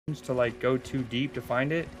to like go too deep to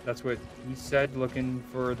find it. That's what he said, looking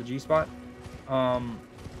for the G spot.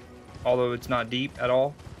 Although it's not deep at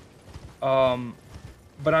all.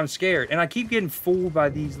 But I'm scared, and I keep getting fooled by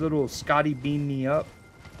these little Scotty beam me up.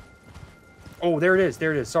 Oh, there it is.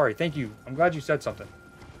 There it is. Sorry. Thank you. I'm glad you said something.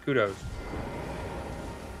 Kudos.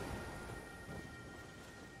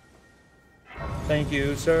 Thank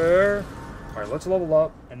you, sir. All right, let's level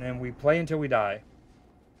up, and then we play until we die.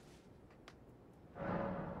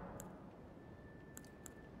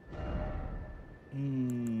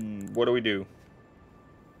 What do we do?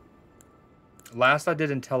 Last I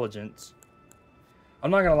did intelligence.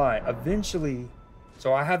 I'm not gonna lie. Eventually,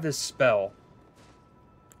 so I have this spell,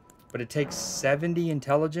 but it takes 70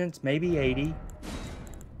 intelligence, maybe 80.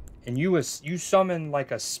 And you summon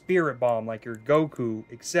like a spirit bomb, like your Goku,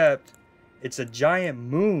 except it's a giant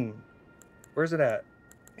moon. Where's it at?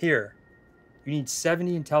 Here. You need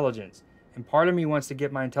 70 intelligence. And part of me wants to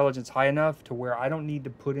get my intelligence high enough to where I don't need to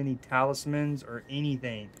put any talismans or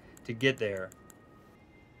anything to get there.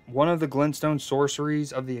 One of the glintstone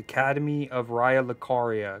sorceries of the Academy of Raya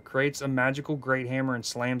Lucaria creates a magical great hammer and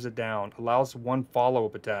slams it down. Allows one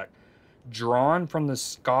follow-up attack. Drawn from the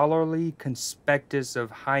scholarly conspectus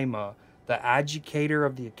of Haima, the educator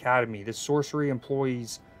of the Academy. This sorcery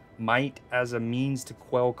employs might as a means to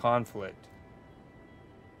quell conflict.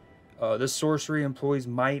 This sorcery employs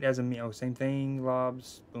might as a means. Oh, same thing.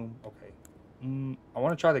 Lobs. Boom. Okay. I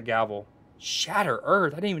want to try the gavel. Shatter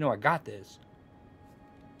Earth. I didn't even know I got this.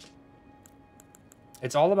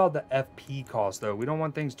 It's all about the FP cost, though. We don't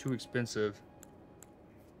want things too expensive.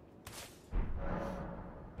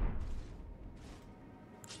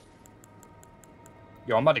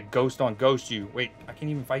 Yo, I'm about to ghost on ghost you. Wait, I can't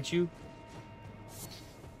even fight you?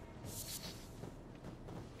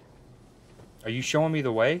 Are you showing me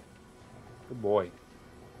the way? Good boy.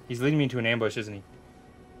 He's leading me into an ambush, isn't he?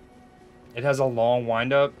 It has a long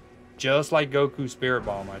windup, just like Goku's Spirit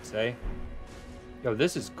Bomb, I'd say. Yo,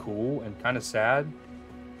 this is cool and kind of sad.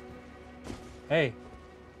 Hey.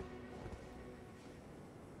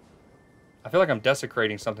 I feel like I'm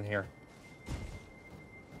desecrating something here.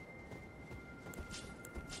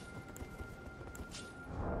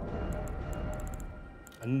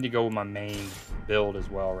 I need to go with my main build as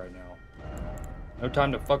well right now. No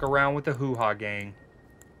time to fuck around with the hoo-ha gang.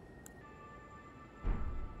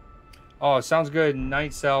 Oh, sounds good.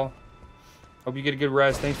 Night, Cell. Hope you get a good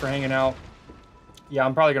rest. Thanks for hanging out. Yeah,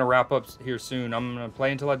 I'm probably going to wrap up here soon. I'm going to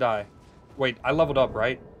play until I die. Wait, I leveled up,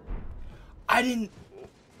 right? I didn't...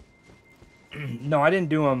 No, I didn't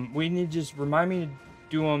do them. We need to just remind me to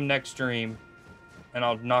do them next stream. And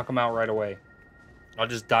I'll knock them out right away. I'll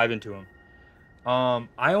just dive into them.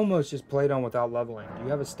 I almost just played on without leveling. Do you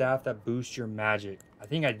have a staff that boosts your magic? I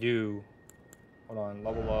think I do. Hold on,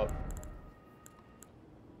 level up.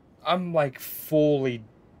 I'm like fully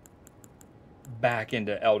back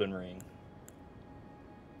into Elden Ring.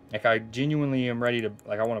 Like I genuinely am ready to,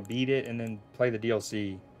 like I want to beat it and then play the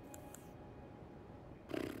DLC.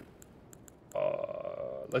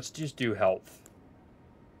 Let's just do health.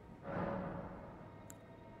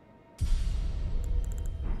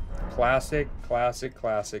 Classic, classic,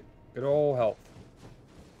 classic. Good old health.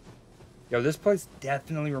 Yo, this place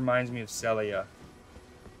definitely reminds me of Celia.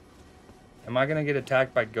 Am I gonna get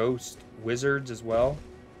attacked by ghost wizards as well?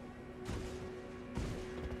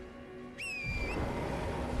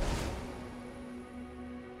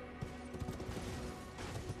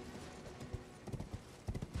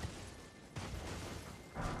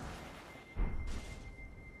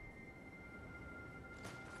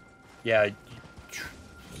 Yeah,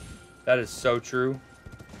 that is so true.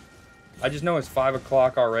 I just know it's 5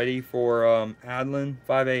 o'clock already for Adlin,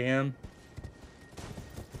 5 a.m.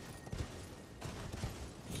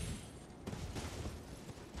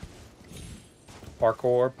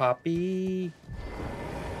 Parkour Poppy.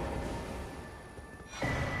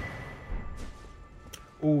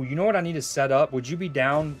 Ooh, you know what I need to set up? Would you be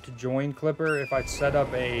down to join, Clipper, if I set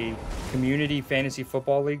up a community fantasy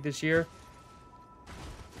football league this year?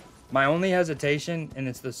 My only hesitation, and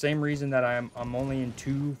it's the same reason that I'm only in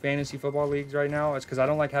 2 fantasy football leagues right now, is because I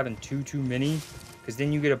don't like having too many. Because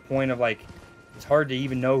then you get a point of like, it's hard to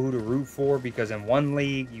even know who to root for, because in one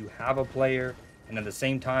league you have a player, and at the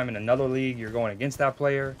same time in another league you're going against that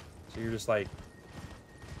player. So you're just like,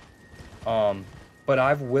 but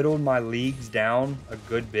I've whittled my leagues down a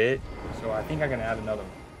good bit, so I think I can add another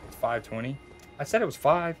one. It's 520. I said it was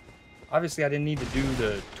 5. Obviously I didn't need to do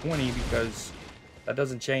the 20 because that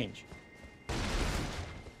doesn't change.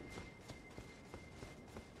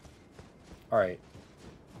 All right.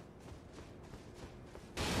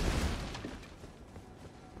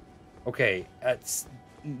 Okay,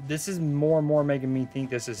 this is more and more making me think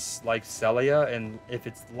this is like Celia, and if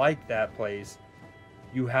it's like that place,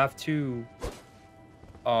 you have to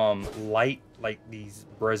light like these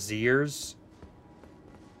braziers,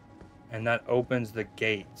 and that opens the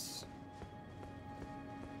gates.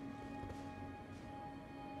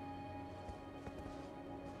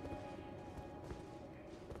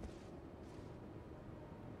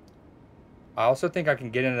 I also think I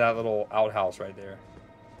can get into that little outhouse right there.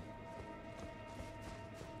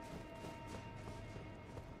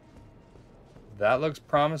 That looks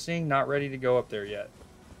promising. Not ready to go up there yet.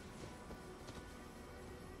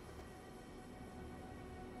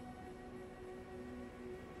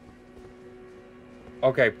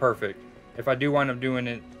 Okay, perfect. If I do wind up doing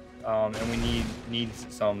it, and we need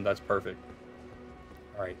some, that's perfect.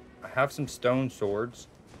 All right, I have some stone swords.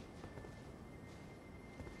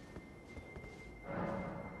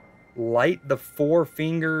 Light the 4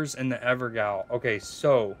 fingers and the Evergal. Okay,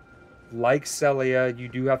 so like Celia, you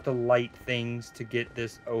do have to light things to get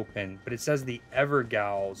this open, but it says the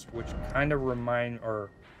Evergals, which kind of remind, or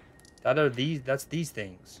that are these. That's these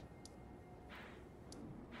things.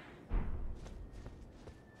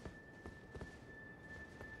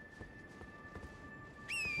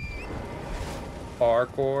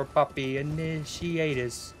 Parkour puppy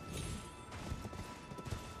initiators.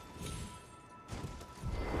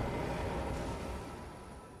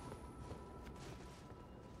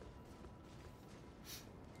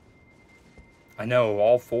 I know,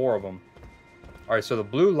 all 4 of them. Alright, so the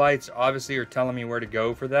blue lights obviously are telling me where to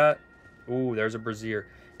go for that. Ooh, there's a brazier.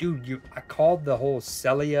 Dude, I called the whole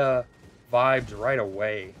Celia vibes right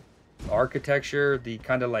away. The architecture, the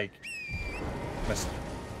kind of like...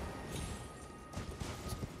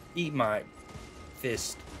 Eat my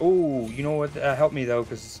fist. Ooh, you know what? That helped me though,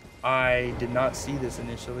 because I did not see this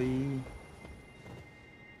initially.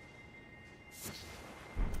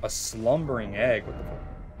 A slumbering egg. What the fuck?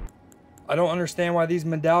 I don't understand why these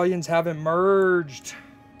medallions haven't merged.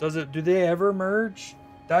 Do they ever merge?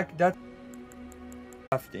 That crafting.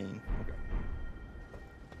 Okay.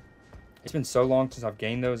 It's been so long since I've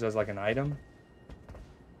gained those as like an item.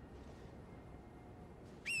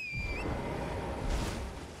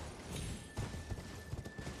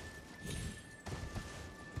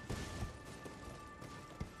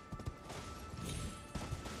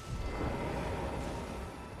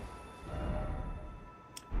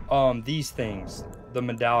 These things, the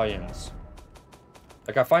medallions.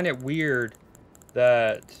 Like, I find it weird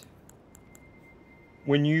that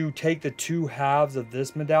when you take the 2 halves of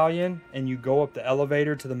this medallion and you go up the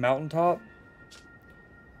elevator to the mountaintop,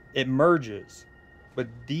 it merges, but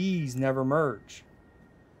these never merge.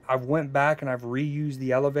 I went back and I've reused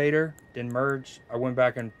the elevator, didn't merge. I went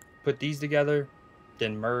back and put these together,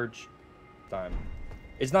 didn't merge. Time.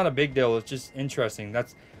 It's not a big deal, it's just interesting.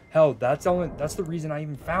 Hell, that's the reason I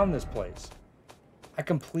even found this place. I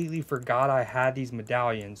completely forgot I had these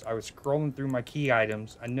medallions. I was scrolling through my key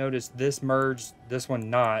items. I noticed this merged, this one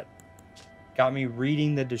not. Got me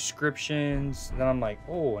reading the descriptions. Then I'm like,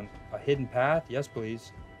 oh, and a hidden path? Yes,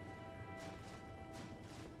 please.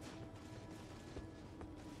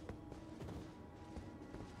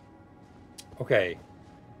 Okay.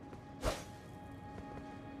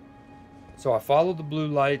 So I followed the blue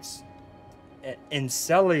lights. In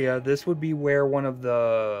Celia, this would be where one of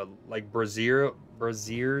the like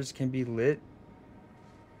braziers can be lit.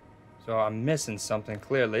 So I'm missing something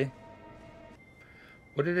clearly.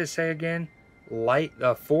 What did it say again? Light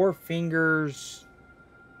the 4 fingers.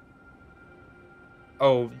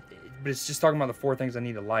 Oh, but it's just talking about the 4 things I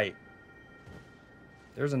need to light.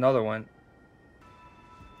 There's another one.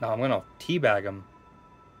 No, I'm gonna teabag them.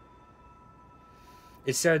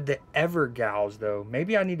 It said the Evergals though.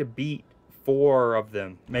 Maybe I need to beat 4 of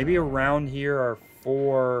them. Maybe around here are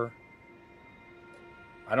 4.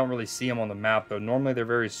 I don't really see them on the map though. Normally they're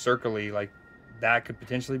very circly, like that could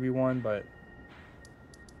potentially be one, but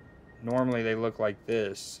normally they look like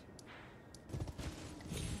this.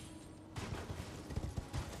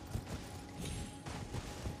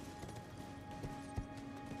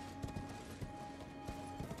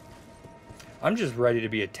 I'm just ready to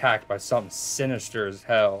be attacked by something sinister as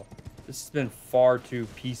hell. This has been far too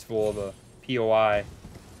peaceful of a POI.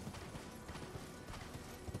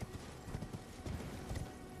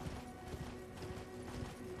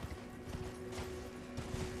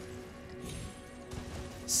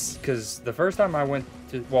 Because the first time I went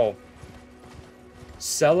to, well,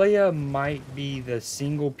 Celia might be the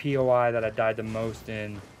single POI that I died the most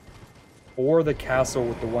in, or the castle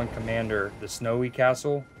with the one commander, the snowy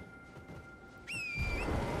castle.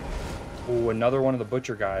 Oh, another one of the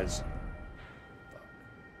butcher guys.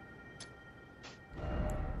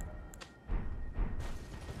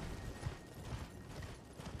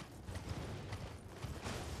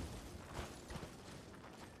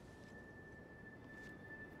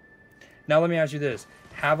 Now let me ask you this.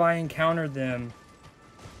 Have I encountered them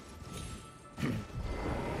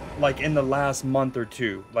like in the last month or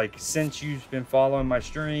two? Like since you've been following my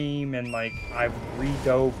stream and like I've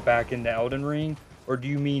redove back into Elden Ring? Or do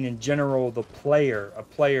you mean in general a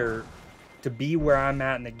player to be where I'm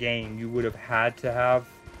at in the game, you would have had to have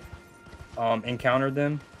encountered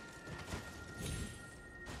them?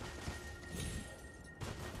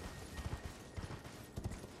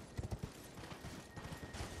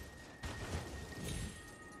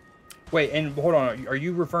 Wait, and hold on. Are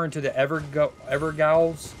you referring to the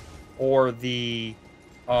Evergowls or the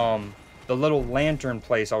little lantern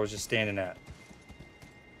place I was just standing at?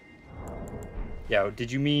 Yeah,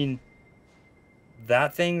 did you mean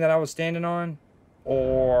that thing that I was standing on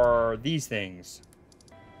or these things?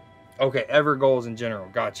 Okay, Evergowls in general.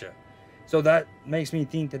 Gotcha. So that makes me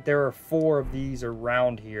think that there are 4 of these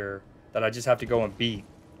around here that I just have to go and beat,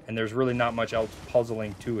 and there's really not much else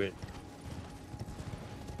puzzling to it.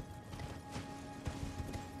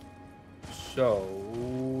 So,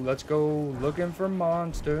 let's go looking for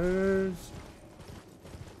monsters.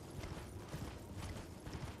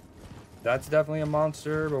 That's definitely a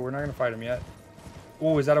monster, but we're not going to fight him yet.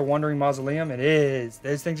 Oh, is that a wandering mausoleum? It is.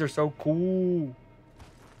 Those things are so cool.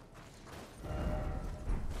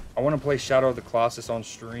 I want to play Shadow of the Colossus on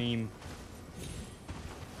stream.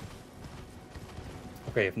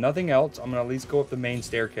 Okay, if nothing else, I'm going to at least go up the main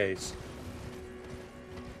staircase.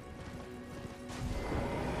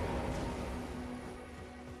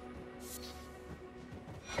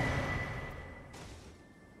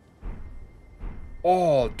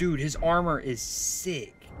 Oh, dude, his armor is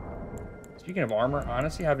sick. Speaking of armor,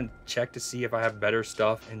 honestly, I haven't checked to see if I have better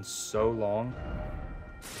stuff in so long.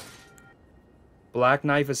 Black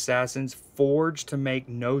Knife Assassins, forged to make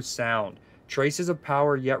no sound. Traces of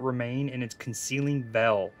power yet remain in its concealing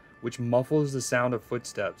bell, which muffles the sound of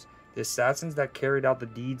footsteps. The assassins that carried out the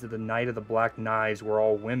deeds of the Knight of the Black Knives were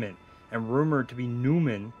all women, and rumored to be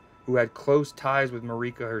Numen, who had close ties with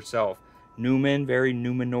Marika herself. Numen, very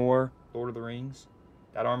Numenor, Lord of the Rings.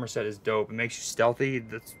 That armor set is dope. It makes you stealthy.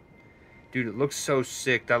 Dude, it looks so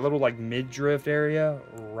sick. That little, like, mid-drift area,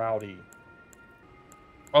 rowdy.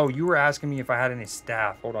 Oh, you were asking me if I had any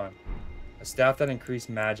staff. Hold on. A staff that increased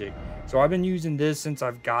magic. So I've been using this since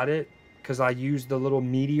I've got it, because I use the little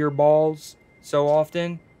meteor balls so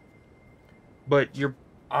often. But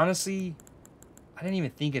honestly, I didn't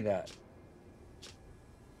even think of that.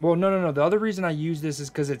 Well, no. The other reason I use this is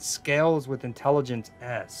because it scales with Intelligence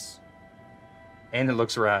S. And it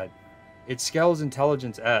looks rad. It scales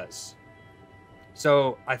Intelligence S.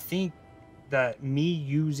 So I think that me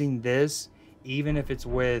using this, even if it's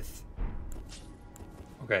with...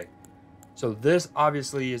 Okay. So this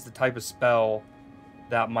obviously is the type of spell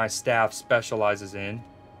that my staff specializes in.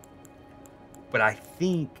 But I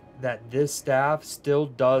think that this staff still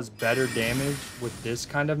does better damage with this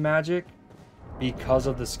kind of magic because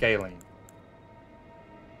of the scaling.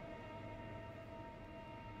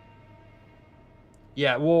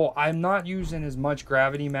 Yeah, well, I'm not using as much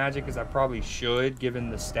gravity magic as I probably should, given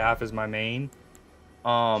the staff is my main.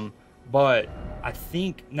 But I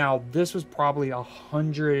think now this was probably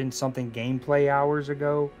 100 and something gameplay hours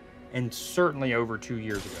ago, and certainly over 2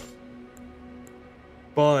 years ago.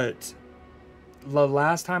 But the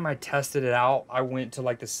last time I tested it out, I went to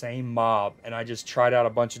like the same mob and I just tried out a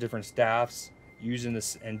bunch of different staffs using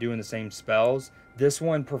this and doing the same spells. This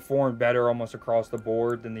one performed better almost across the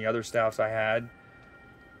board than the other staffs I had.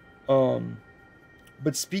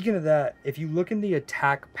 But speaking of that, if you look in the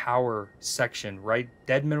attack power section, right,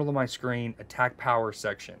 dead middle of my screen, attack power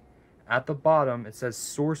section, at the bottom it says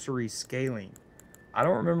sorcery scaling. I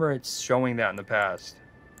don't remember it showing that in the past,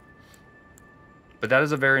 but that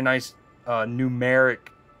is a very nice numeric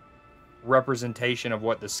representation of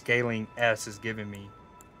what the scaling S is giving me.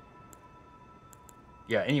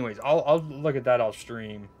 Yeah, anyways, I'll look at that off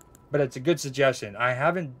stream, but it's a good suggestion. I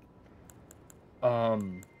haven't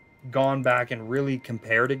gone back and really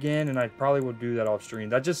compared again, and I probably will do that off stream.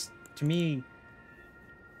 That just, to me,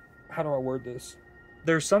 how do I word this?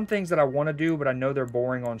 There's some things that I want to do, but I know they're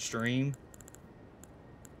boring on stream.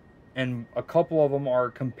 And a couple of them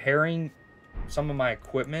are comparing some of my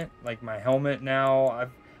equipment, like my helmet now.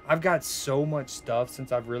 I've got so much stuff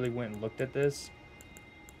since I've really went and looked at this.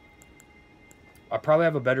 I probably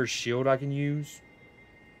have a better shield I can use.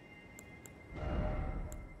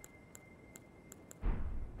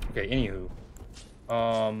 Okay, anywho.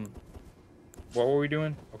 What were we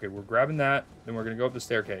doing? Okay, we're grabbing that. Then we're going to go up the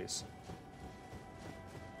staircase.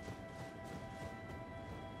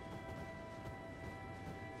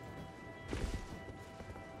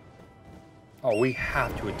 Oh, we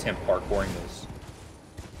have to attempt parkouring this.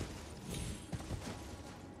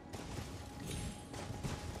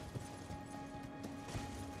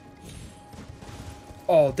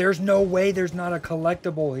 Oh, there's no way there's not a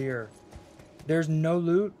collectible here. There's no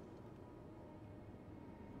loot.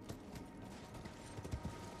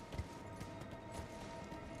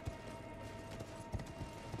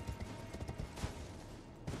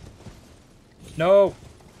 No.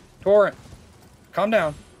 Torrent. Calm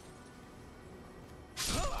down.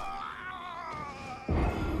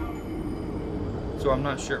 So I'm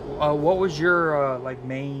not sure. What was your like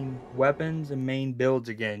main weapons and main builds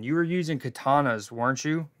again? You were using katanas, weren't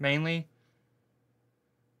you? Mainly.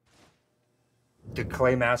 The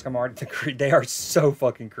clay mask I'm already. They are so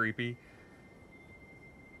fucking creepy.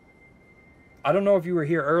 I don't know if you were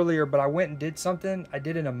here earlier, but I went and did something. I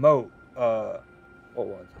did an emote. What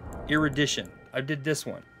was it? Erudition. I did this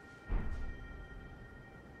one.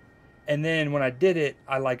 And then when I did it,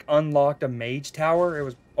 I like unlocked a mage tower. It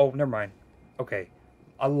was, oh, never mind. Okay.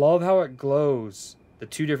 I love how it glows. The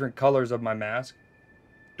two different colors of my mask.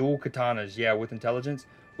 Dual katanas, yeah, with intelligence.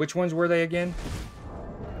 Which ones were they again?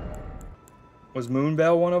 Was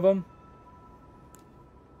Moonveil one of them?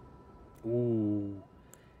 Ooh.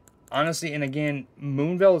 Honestly, and again,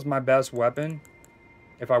 Moonveil is my best weapon.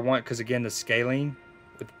 If I want, because again, the scaling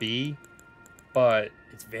with B. But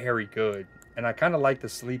it's very good. And I kind of like the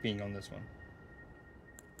sleeping on this one.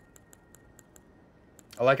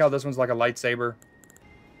 I like how this one's like a lightsaber.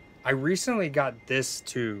 I recently got this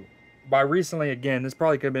too. By recently, again, this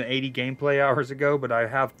probably could have been 80 gameplay hours ago, but I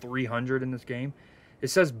have 300 in this game. It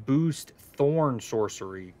says boost thorn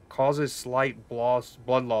sorcery. Causes slight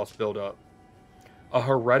blood loss buildup. A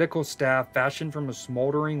heretical staff fashioned from a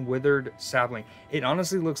smoldering, withered sapling. It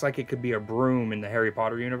honestly looks like it could be a broom in the Harry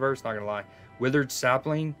Potter universe, not gonna lie. Withered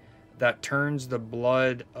sapling that turns the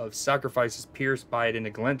blood of sacrifices pierced by it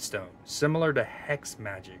into glintstone, similar to hex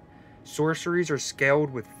magic. Sorceries are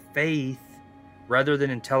scaled with faith rather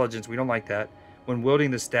than intelligence. We don't like that. When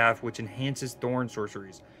wielding the staff, which enhances thorn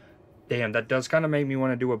sorceries. Damn, that does kind of make me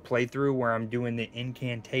want to do a playthrough where I'm doing the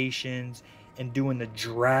incantations and doing the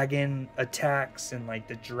dragon attacks and like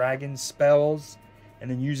the dragon spells,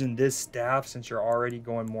 and then using this staff since you're already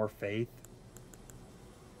going more faith.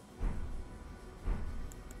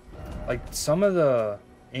 Like, some of the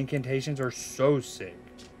incantations are so sick.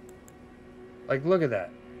 Like, look at that.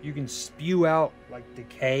 You can spew out, like,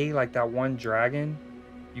 decay, like that one dragon.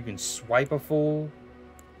 You can swipe a fool.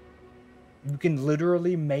 You can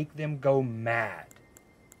literally make them go mad.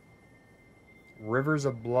 Rivers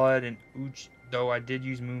of Blood and Uchi. Though I did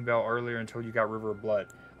use Moonveil earlier until you got River of Blood.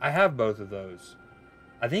 I have both of those.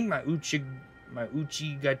 I think my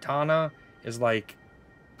Uchigatana is, like,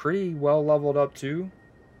 pretty well leveled up, too.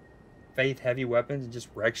 Faith heavy weapons and just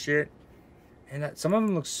wreck shit. And that, some of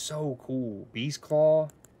them look so cool. Beast Claw.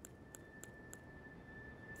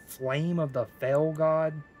 Flame of the Fell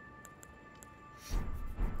God.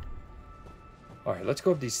 Alright, let's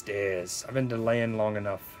go up these stairs. I've been delaying long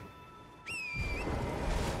enough.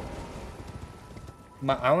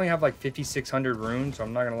 I only have like 5,600 runes, so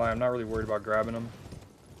I'm not gonna lie, I'm not really worried about grabbing them.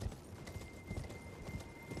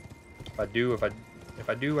 If I do,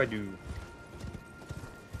 I do.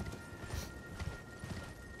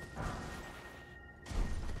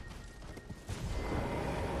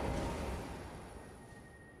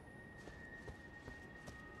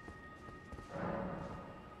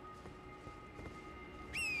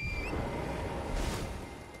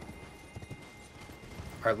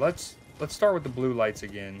 Alright, let's start with the blue lights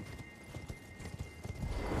again.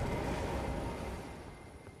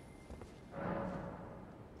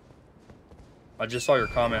 I just saw your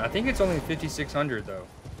comment. I think it's only 5,600 though.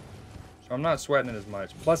 So I'm not sweating it as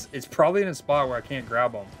much. Plus, it's probably in a spot where I can't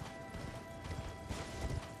grab them.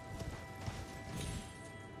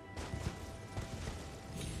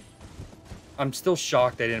 I'm still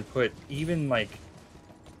shocked they didn't put even like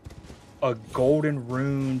a golden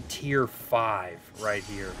rune tier 5 right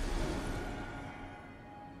here.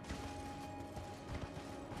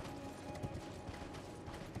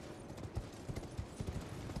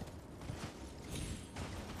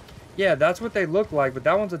 Yeah, that's what they look like, but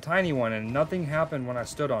that one's a tiny one and nothing happened when I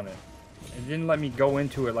stood on it. It didn't let me go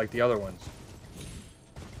into it like the other ones.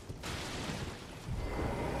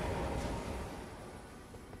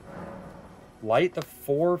 Light the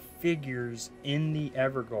 4 figures in the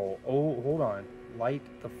Evergoal. Oh, hold on. Light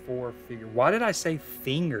the 4 figure. Why did I say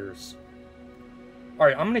fingers?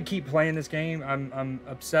 Alright, I'm going to keep playing this game. I'm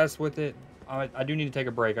obsessed with it. I do need to take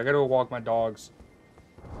a break. I got to go walk my dogs.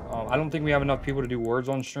 I don't think we have enough people to do words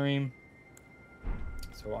on stream.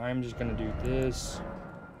 So I'm just going to do this.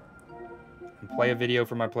 And play a video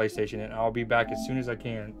for my PlayStation. And I'll be back as soon as I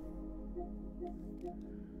can.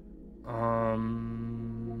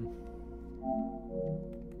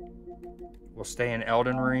 We'll stay in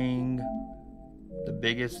Elden Ring.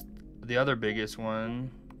 The other biggest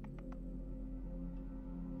one.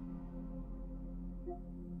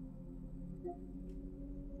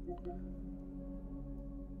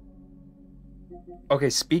 Okay,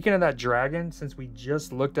 speaking of that dragon, since we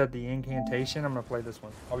just looked at the incantation, I'm gonna play this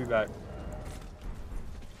one. I'll be back.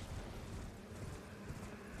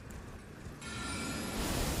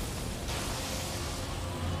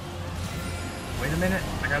 Wait a minute,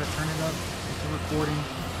 I gotta turn it up. It's a recording.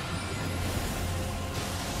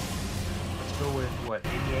 Let's go with what,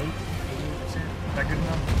 88? 88%? Is that good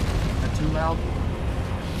enough? Is that too loud?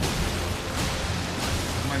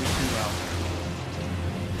 It might be too loud.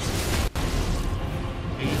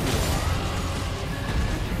 84.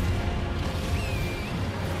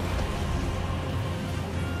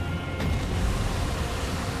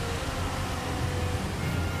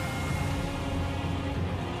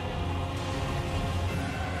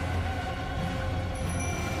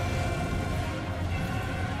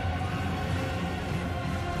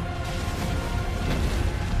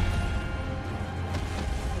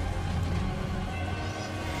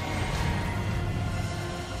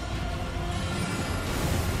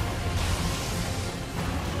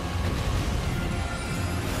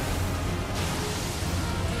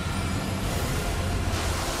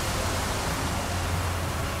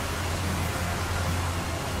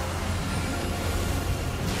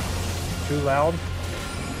 Too loud?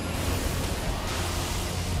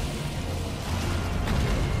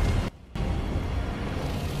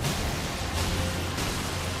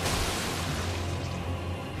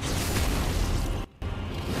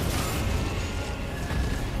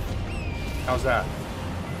 How's that?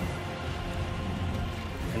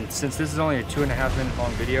 And since this is only a 2.5 minute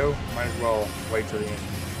long video, might as well wait till the end.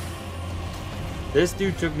 This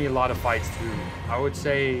dude took me a lot of fights too. I would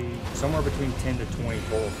say somewhere between 10 to 20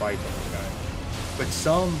 total fights on this guy. But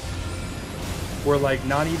some were like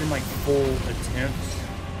not even like full attempts.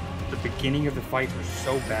 The beginning of the fights were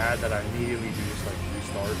so bad that I immediately just like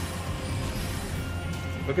restart.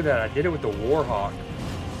 Look at that, I did it with the Warhawk.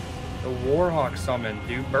 The Warhawk summon,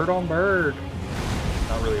 dude, bird on bird.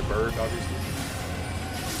 Not really a bird, obviously.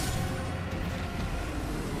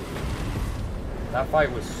 That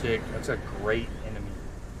fight was sick. That's a great enemy.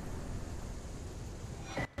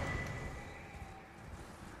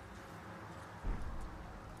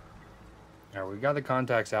 Alright, we got the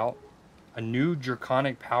contacts out. A new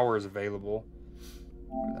draconic power is available.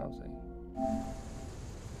 What did that say?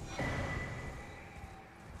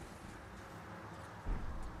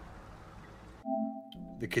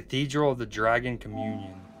 The Cathedral of the Dragon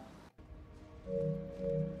Communion.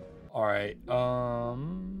 Alright,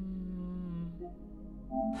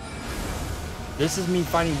 this is me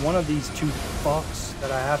fighting one of these two fucks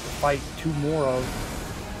that I have to fight two more of.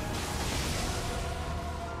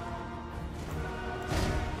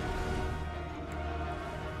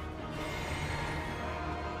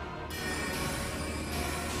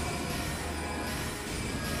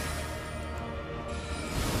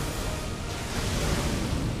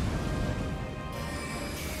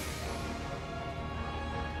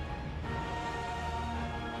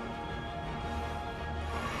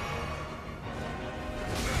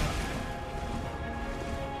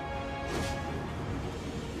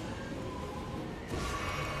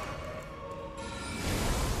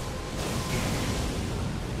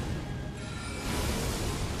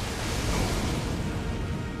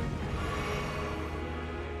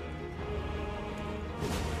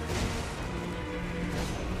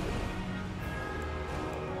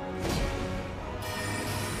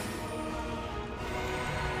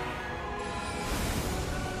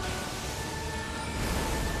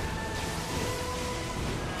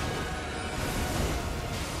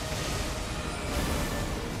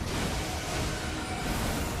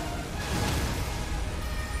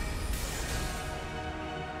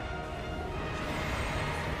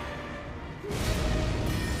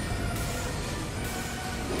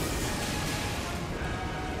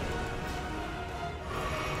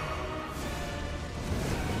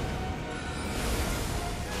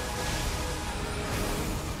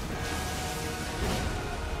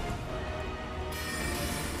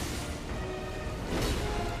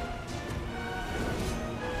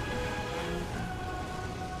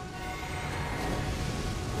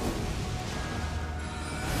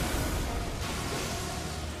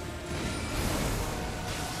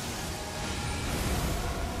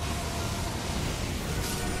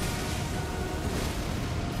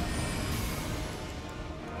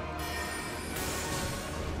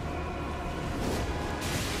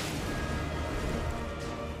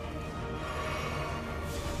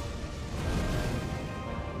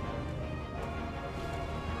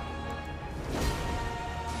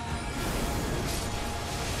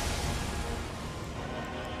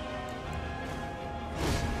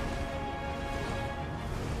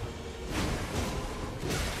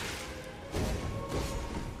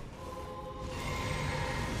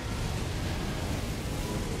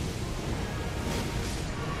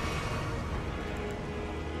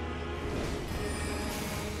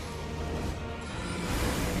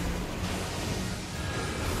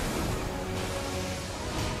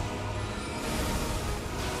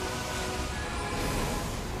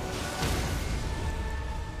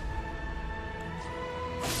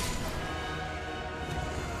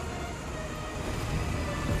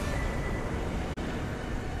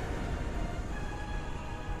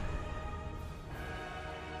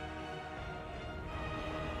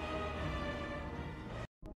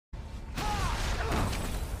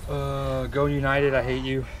 Go United, I hate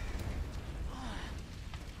you.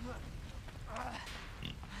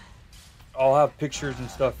 I'll have pictures and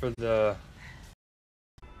stuff for the...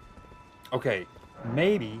 Okay,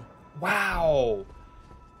 maybe... Wow!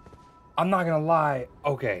 I'm not gonna lie.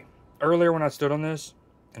 Okay, earlier when I stood on this,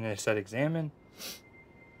 and it said examine,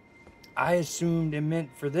 I assumed it meant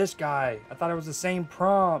for this guy. I thought it was the same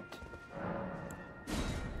prompt.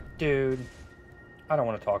 Dude, I don't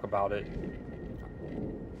want to talk about it.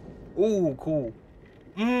 Ooh, cool.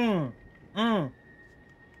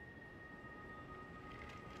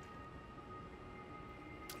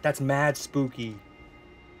 That's mad spooky.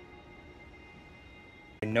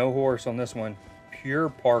 No horse on this one.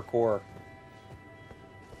 Pure parkour.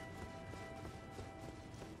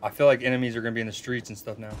 I feel like enemies are going to be in the streets and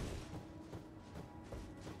stuff now.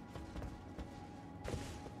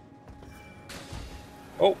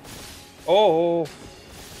 Oh. Oh.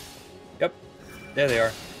 Yep. There they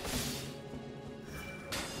are.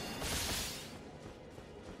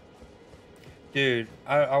 Dude,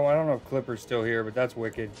 I don't know if Clipper's still here, but that's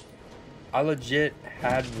wicked. I legit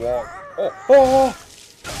had walked. Oh. Oh.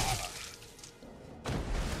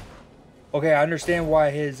 Okay, I understand why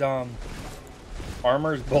his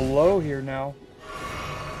armor's below here now.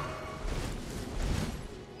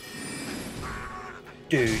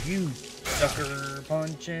 Dude, you sucker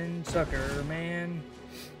punching sucker, man.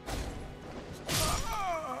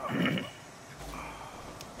 Damn it.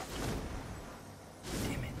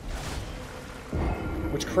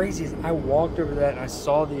 What's crazy is I walked over that and I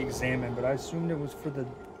saw the examine, but I assumed it was for the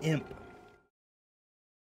imp.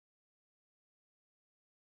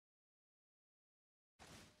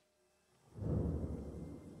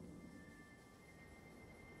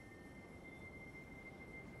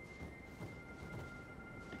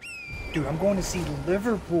 Dude, I'm going to see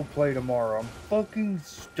Liverpool play tomorrow. I'm fucking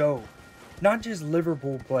stoked. Not just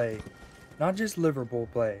Liverpool play. Not just Liverpool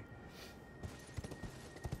play.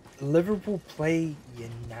 Liverpool play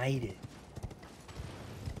United.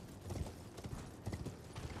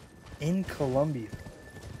 In Colombia.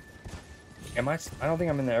 I don't think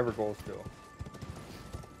I'm in the Evergoal still.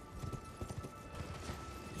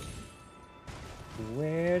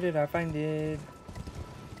 Where did I find it?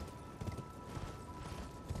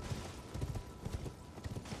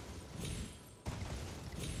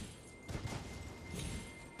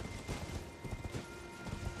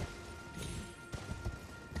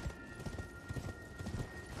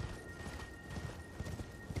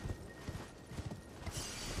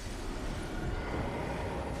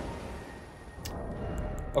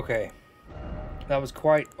 Okay, that was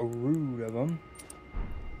quite rude of him.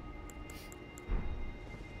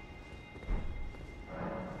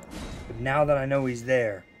 But now that I know he's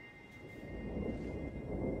there.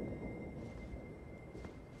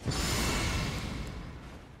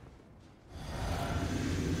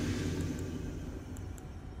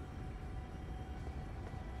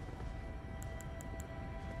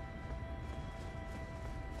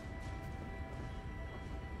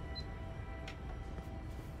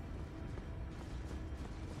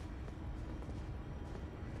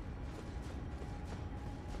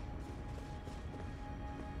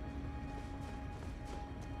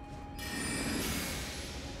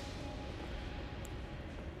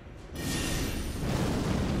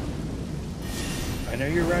 I know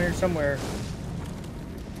you're around here somewhere.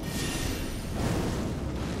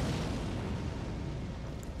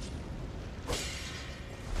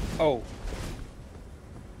 Oh.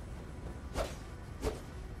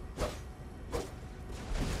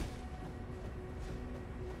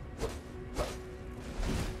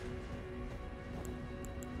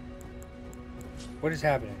 What is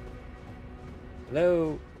happening?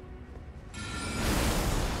 Hello?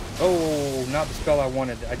 Oh, not the spell I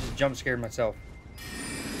wanted. I just jump scared myself.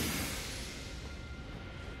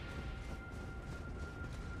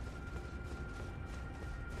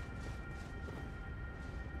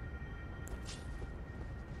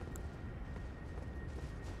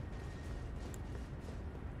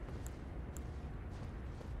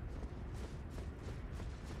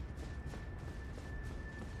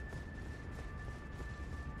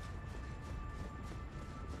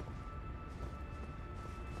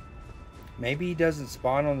 Maybe he doesn't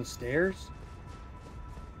spawn on the stairs?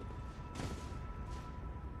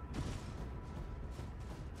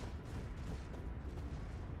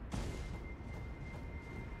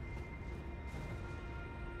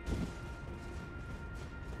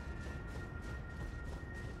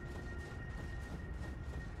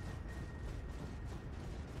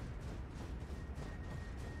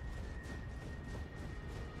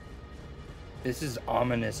 This is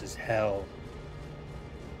ominous as hell.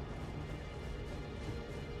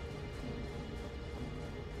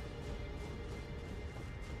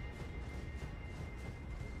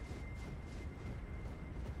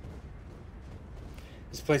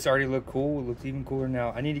 This place already looked cool. It looks even cooler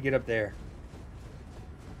now. I need to get up there.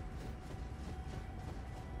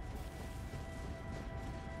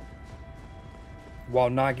 While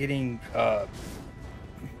not getting,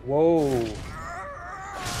 whoa.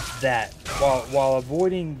 That. While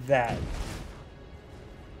avoiding that.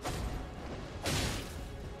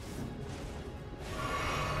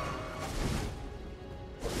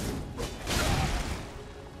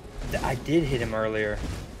 I did hit him earlier.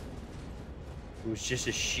 It was just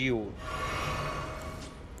a shield.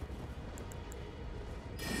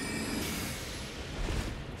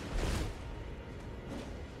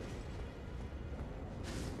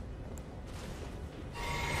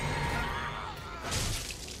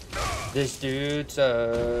 This dude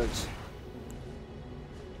sucks.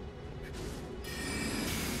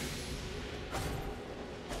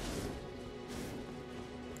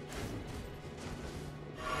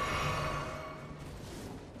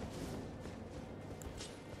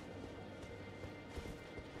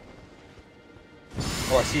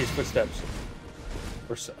 Oh, I see his footsteps.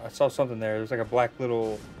 Or I saw something there. There's like a black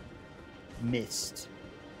little mist.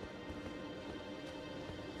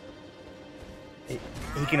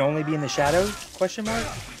 He can only be in the shadows? Question mark?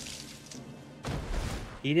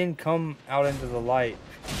 He didn't come out into the light.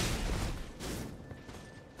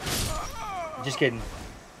 Just kidding.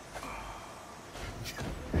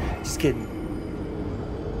 Just kidding.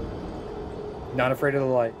 Not afraid of the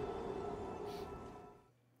light.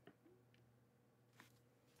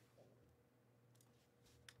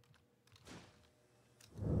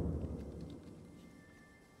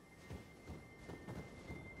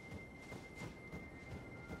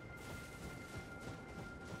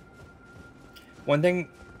 One thing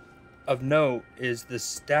of note is the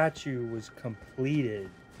statue was completed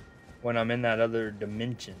when I'm in that other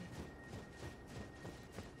dimension.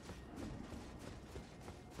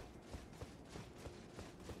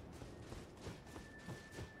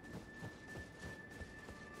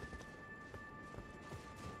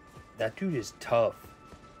 That dude is tough.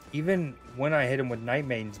 Even when I hit him with Night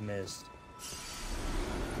Maiden's Mist.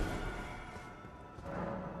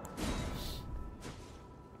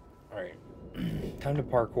 Alright. Time to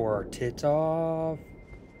parkour our tits off.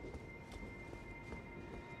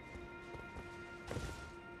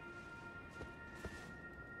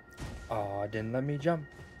 Aw, didn't let me jump.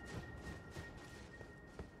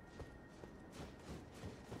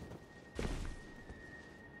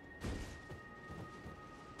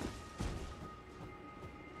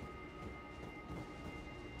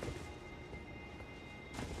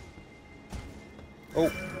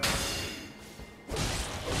 Oh.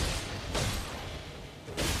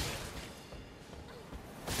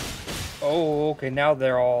 Oh, okay, now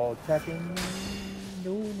they're all attacking.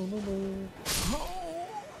 No, no, no, no.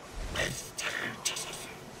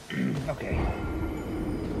 Okay.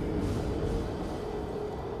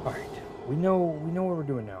 Alright. We know what we're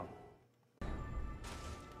doing now.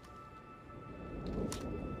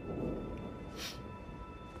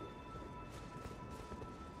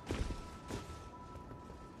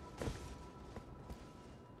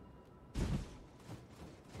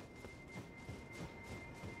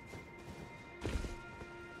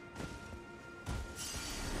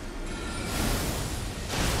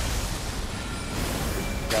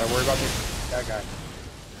 Gotta worry about that guy.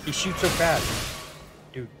 He shoots so fast.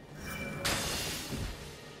 Dude.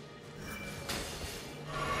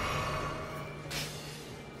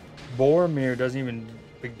 Boromir doesn't even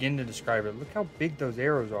begin to describe it. Look how big those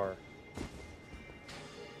arrows are.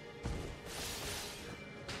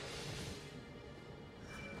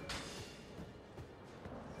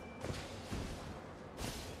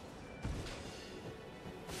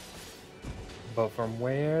 But from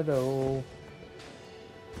where though?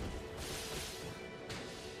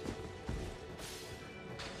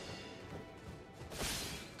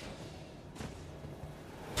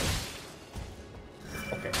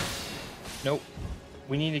 Nope.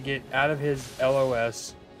 We need to get out of his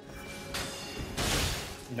LOS.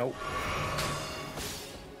 Nope.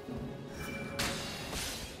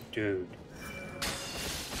 Dude.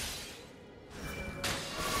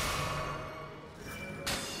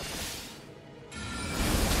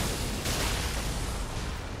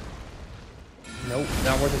 Nope.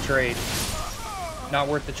 Not worth the trade. Not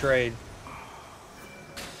worth the trade.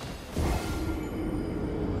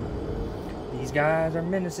 These guys are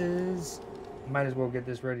menaces. Might as well get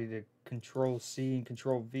this ready to Control C and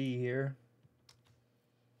Control V here.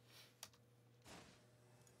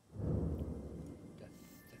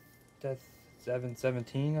 Death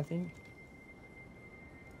 717, I think.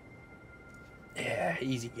 Yeah,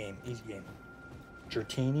 easy game, easy game.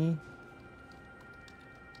 Dratini.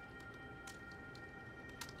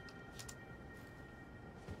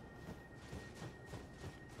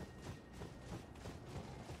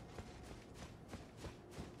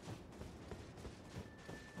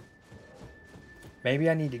 Maybe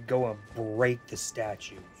I need to go and break the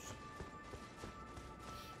statues.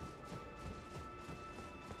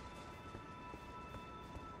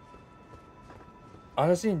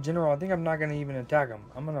 Honestly, in general, I think I'm not going to even attack them.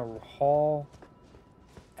 I'm going to haul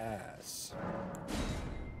ass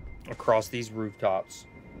across these rooftops.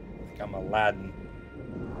 Like I'm Aladdin.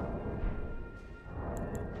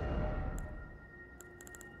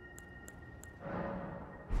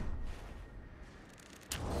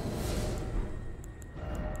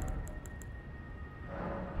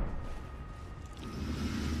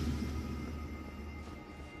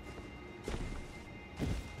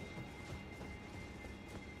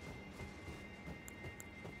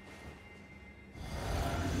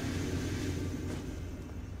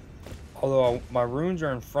 Although my runes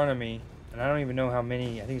are in front of me, and I don't even know how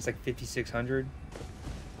many. I think it's like 5,600.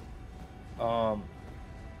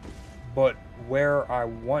 But where I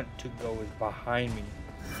want to go is behind me.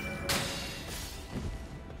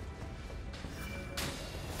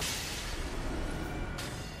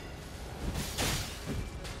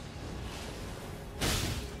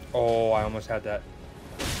 Oh, I almost had that.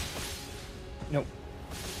 Nope.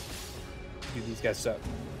 Dude, these guys suck.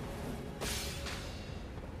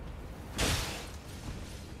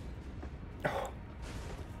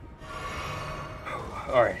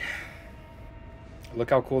 Alright. Look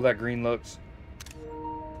how cool that green looks.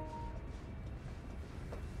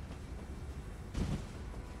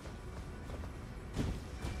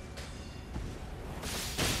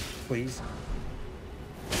 Please.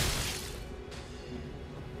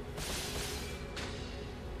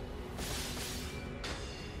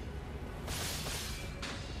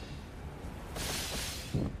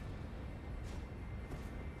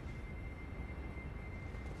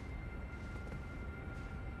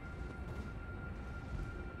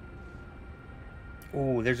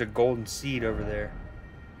 Ooh, there's a golden seed over there.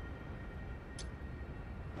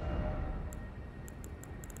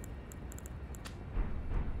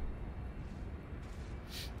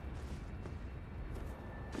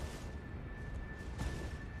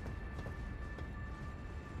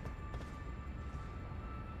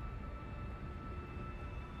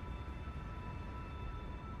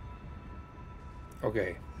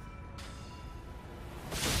 Okay.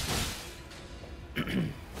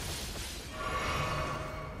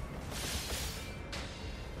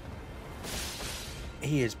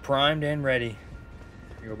 He is primed and ready.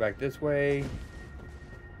 Go back this way.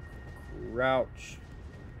 Crouch.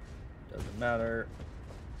 Doesn't matter.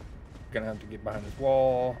 Gonna have to get behind this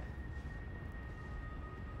wall.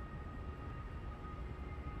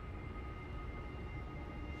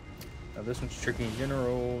 Now this one's tricky in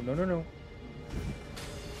general. No, no, no.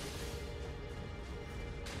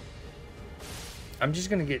 I'm just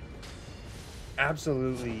gonna get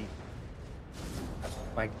absolutely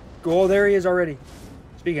my goal. There he is already.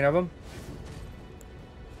 Speaking of him.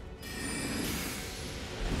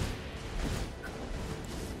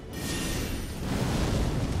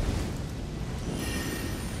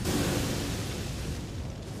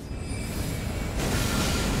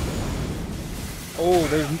 Oh,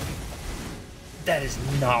 that is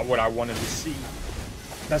not what I wanted to see.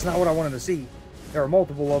 That's not what I wanted to see. There are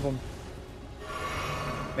multiple of them.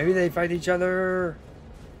 Maybe they fight each other.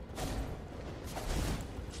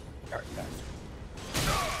 Alright, fast.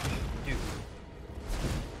 Dude.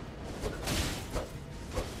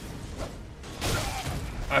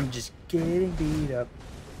 I'm just getting beat up.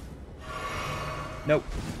 Nope.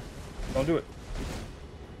 Don't do it.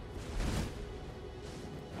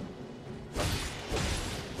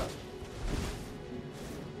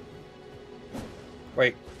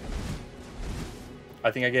 Wait.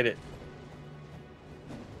 I think I get it.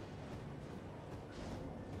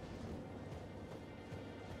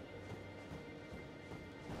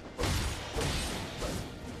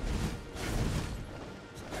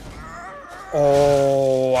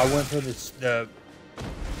 Oh, I went for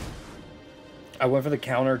I went for the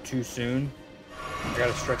counter too soon. I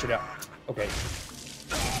gotta stretch it out. Okay.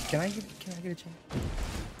 Can I get a chance?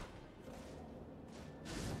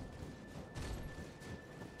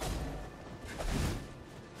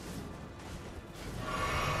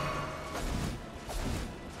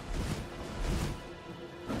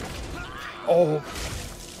 Oh,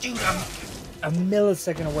 dude, I'm a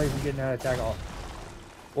millisecond away from getting that attack off.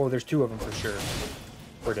 Oh, there's two of them for sure.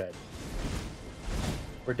 We're dead.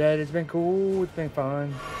 We're dead. It's been cool. It's been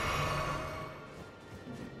fun.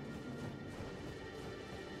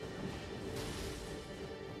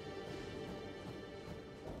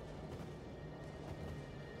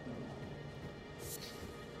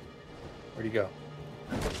 Where'd he go?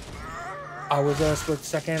 I was a split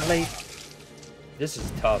second late. This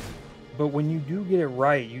is tough. But when you do get it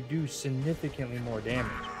right, you do significantly more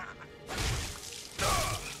damage.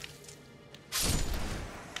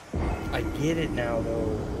 I get it now,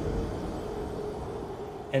 though.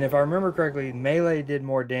 And if I remember correctly, melee did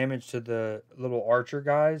more damage to the little archer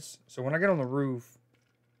guys. So when I get on the roof,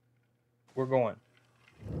 we're going.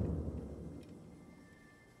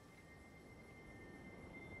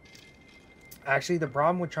 Actually, the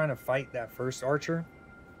problem with trying to fight that first archer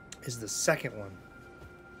is the second one.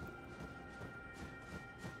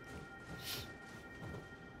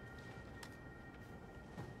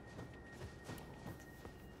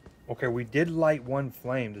 Okay, we did light one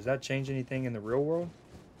flame. Does that change anything in the real world?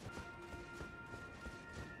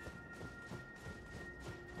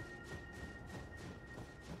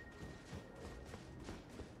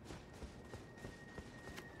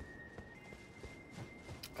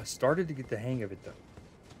 I started to get the hang of it,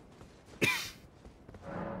 though.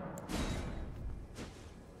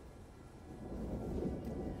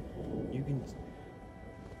 You can...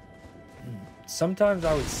 Sometimes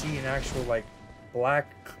I would see an actual, like,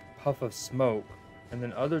 black puff of smoke, and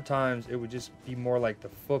then other times it would just be more like the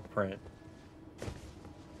footprint.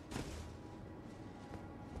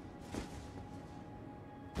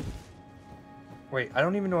 Wait, I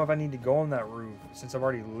don't even know if I need to go on that roof since I've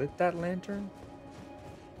already lit that lantern.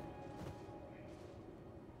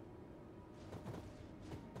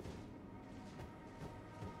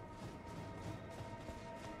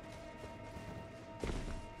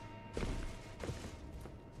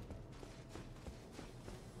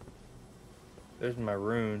 There's my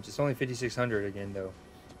runes. It's only 5,600 again, though.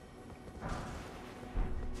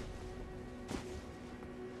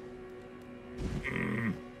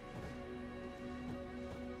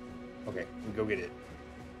 Okay, we go get it.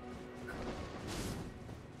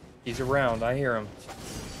 He's around. I hear him.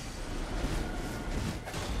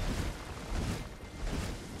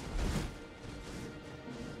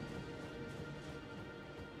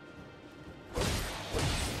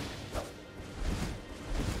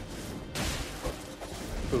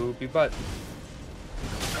 Poopy butt.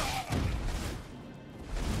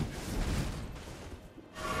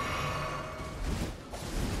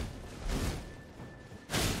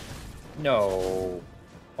 No.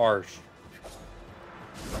 Harsh.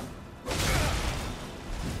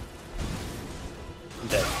 I'm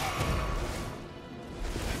dead.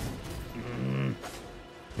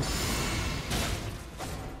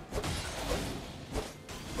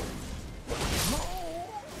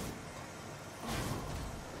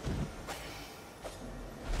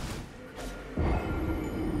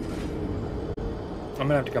 I'm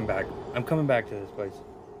gonna have to come back. I'm coming back to this place.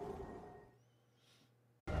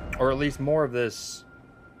 Or at least more of this.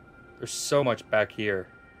 There's so much back here.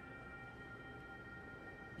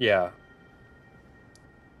 Yeah.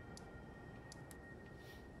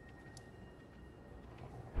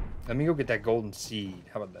 Let me go get that golden seed.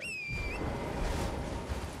 How about that?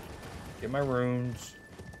 Get my runes.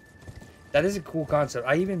 That is a cool concept.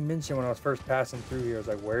 I even mentioned when I was first passing through here, I was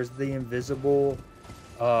like, where's the invisible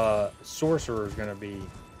sorcerer is gonna be?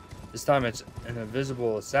 This time it's an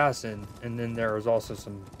invisible assassin, and then there was also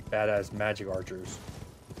some badass magic archers.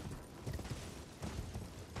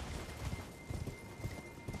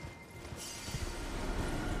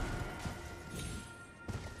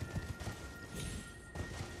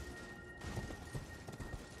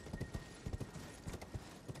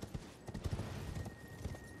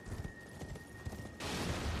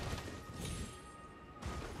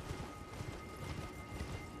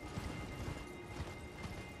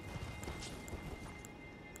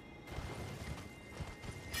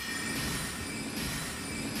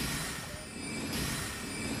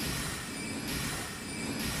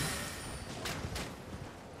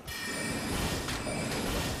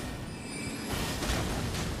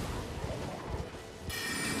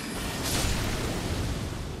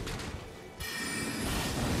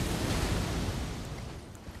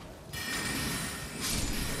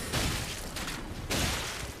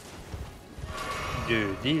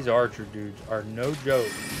 Dude, these archer dudes are no joke.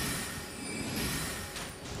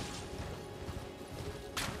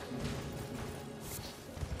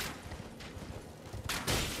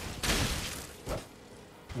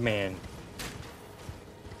 Man.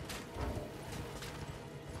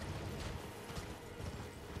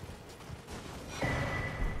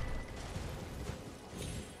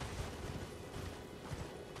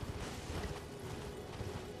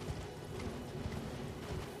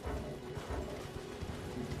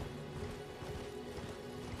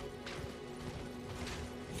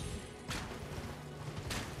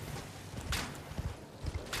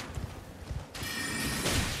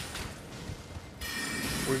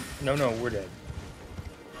 No, we're dead.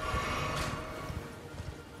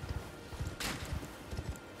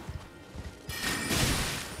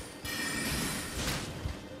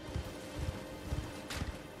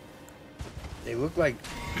 look like,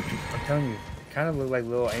 I'm telling you, it kind of look like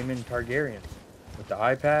little Aemon Targaryens with the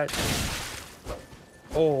eye patch.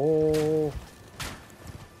 Oh.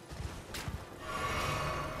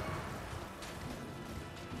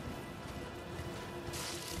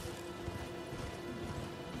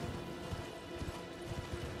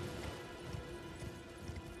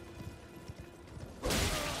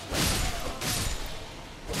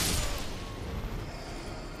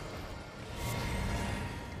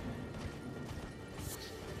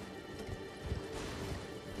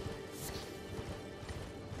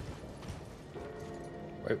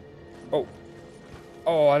 Wait. Oh.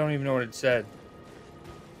 Oh, I don't even know what it said.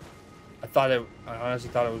 I honestly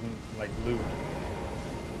thought it was like loot.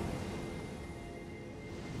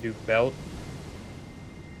 Do belt.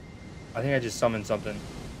 I think I just summoned something.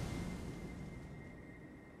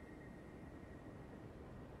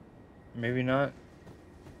 Maybe not.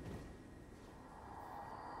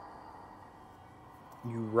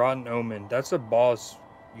 You rotten omen. That's a boss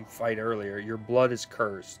you fight earlier. Your blood is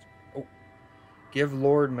cursed. Oh. Give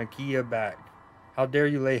Lord Makia back. How dare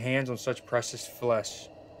you lay hands on such precious flesh?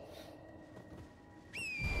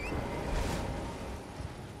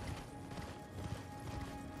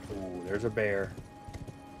 Ooh, there's a bear.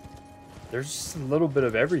 There's just a little bit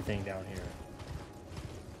of everything down here.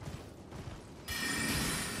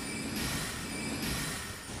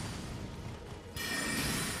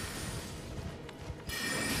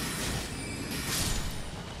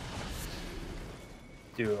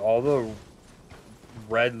 Dude, all the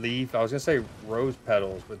red leaf, I was gonna say rose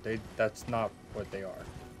petals, but that's not what they are.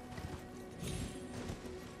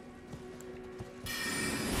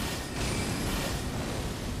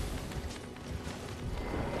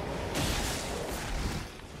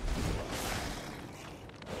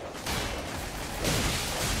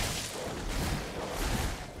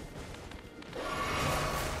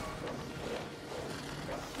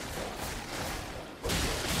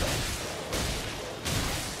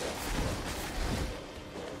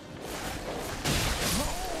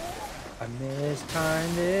 I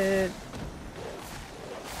mistimed it.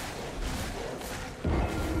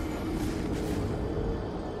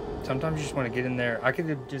 Sometimes you just want to get in there. I could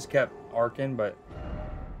have just kept arcing, but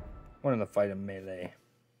I wanted to fight a melee.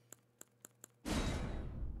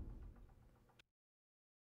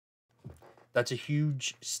 That's a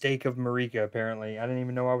huge stake of Marika, apparently. I didn't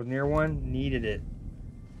even know I was near one. Needed it.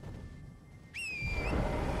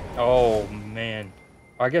 Oh, man.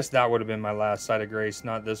 I guess that would have been my last sight of grace,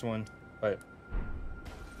 not this one. But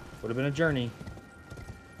would have been a journey.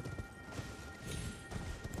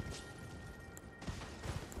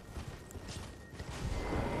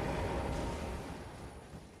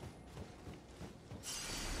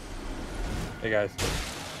 Hey, guys.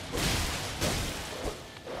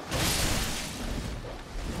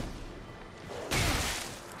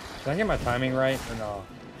 Can I get my timing right or no?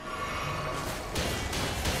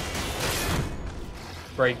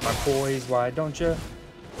 Break my poise, why don't you?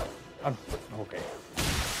 I'm okay.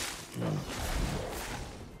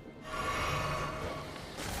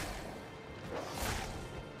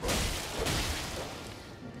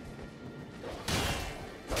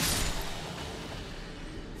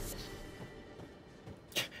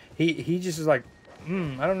 He just is like,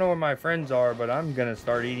 I don't know where my friends are, but I'm gonna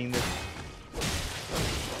start eating this.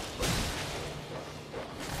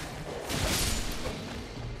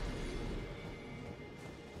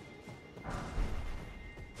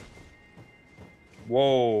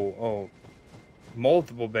 Whoa, oh.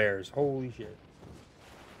 Multiple bears, holy shit.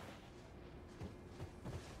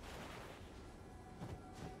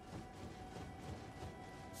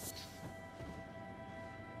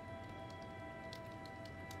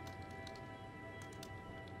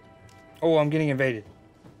 Oh, I'm getting invaded.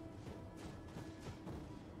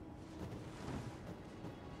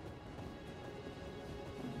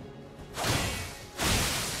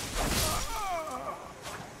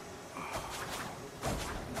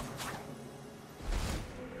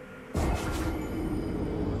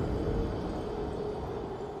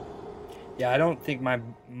 Yeah, I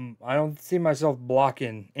don't see myself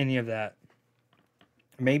blocking any of that.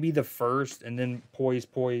 Maybe the first and then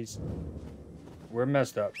poise. We're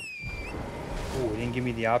messed up. Oh, he didn't give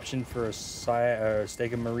me the option for a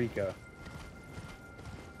stake of Marika.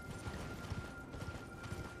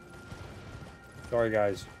 Sorry,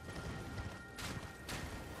 guys.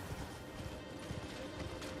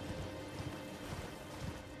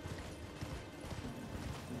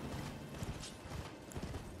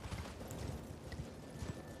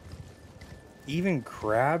 Even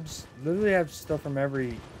crabs literally have stuff from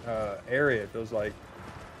every area, it feels like.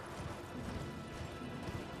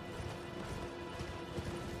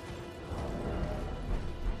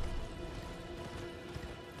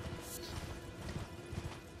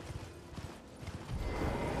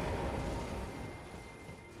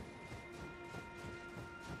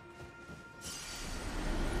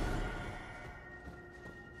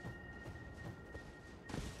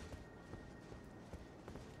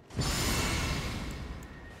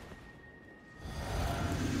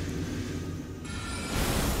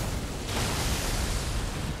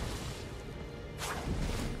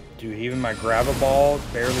 Dude, even my grab-a-ball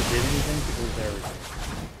barely did anything. Oh, there we go.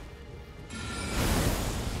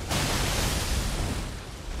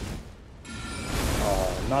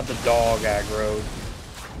 Oh, not the dog aggro.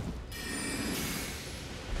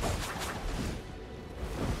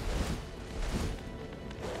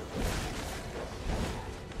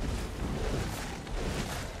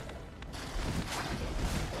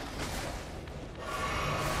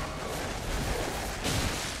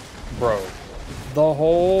 Bro, the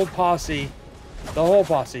whole posse. The whole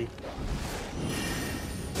posse.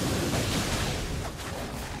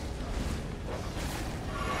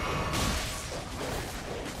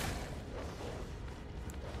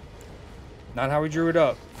 Not how we drew it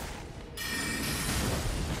up.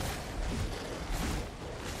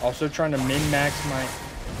 Also trying to min-max my...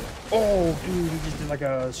 Oh, dude, he just did like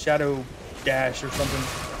a shadow dash or something.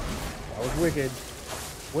 That was wicked.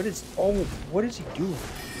 What is... Oh, what is he doing?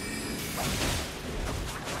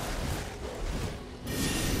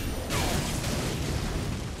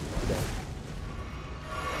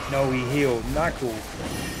 No, he healed. Not cool.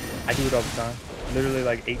 I do it all the time. Literally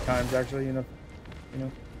like 8 times actually, you know.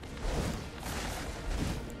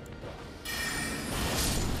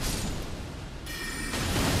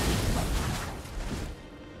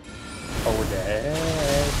 Oh, we're dead.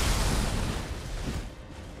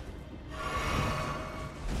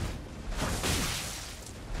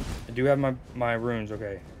 I do have my runes,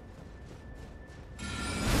 okay.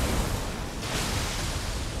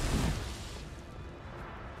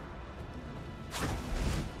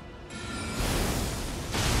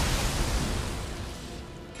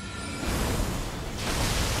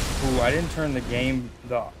 Ooh, I didn't turn the game.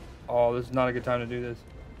 Oh, this is not a good time to do this.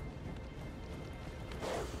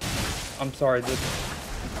 I'm sorry.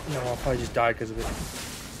 I'll probably just die because of it.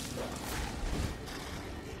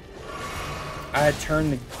 I had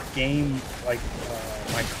turned the game, like,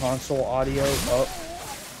 my console audio up.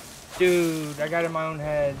 Dude, I got in my own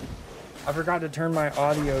head. I forgot to turn my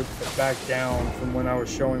audio back down from when I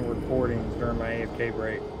was showing recordings during my AFK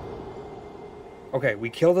break. Okay,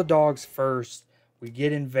 we kill the dogs first. We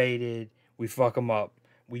get invaded. We fuck them up.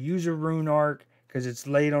 We use a rune arc because it's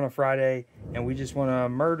late on a Friday, and we just want to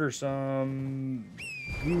murder some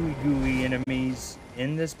gooey enemies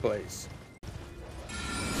in this place.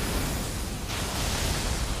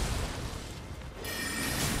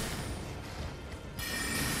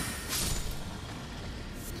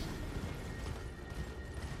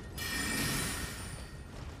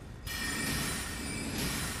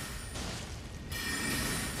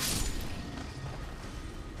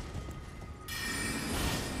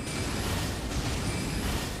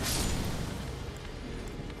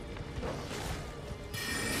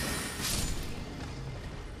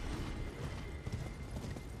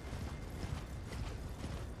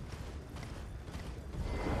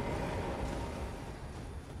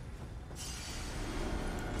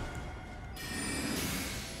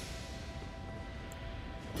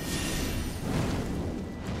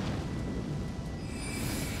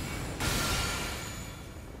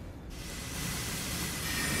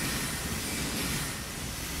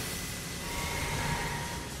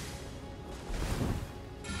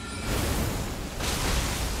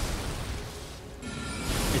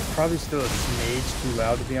 Probably still a smidge too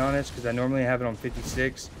loud to be honest, because I normally have it on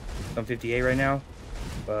 56. It's on 58 right now,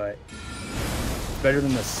 but it's better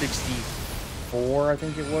than the 64 I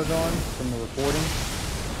think it was on from the recording.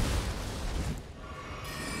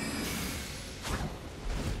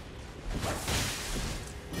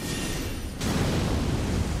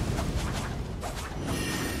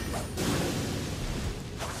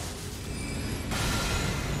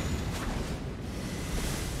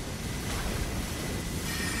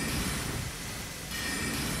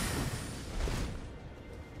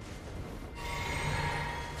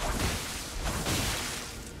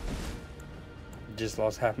 Just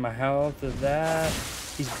lost half my health of that.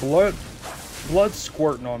 He's blood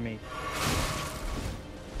squirting on me.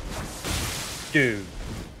 Dude.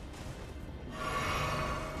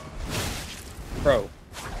 Bro.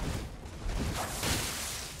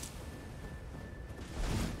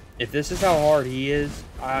 If this is how hard he is,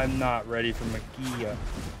 I'm not ready for Magia.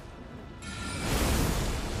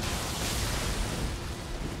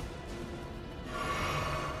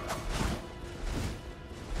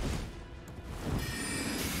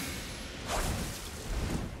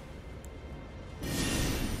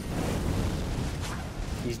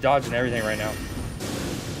 He's dodging everything right now.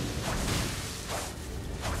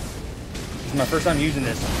 This is my first time using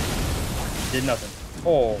this. Did nothing.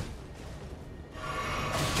 Oh.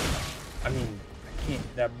 I mean, I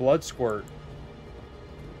can't. That blood squirt.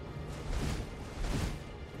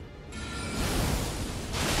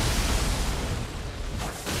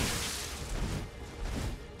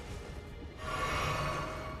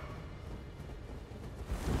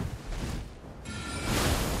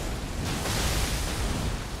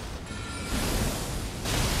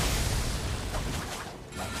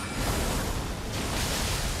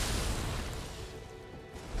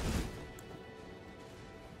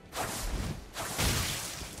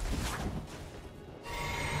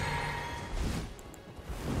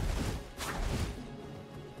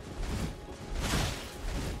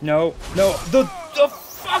 No, no, the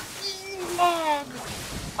fucking log!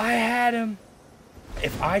 I had him.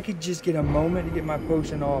 If I could just get a moment to get my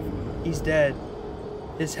potion off, he's dead.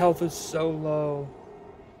 His health is so low.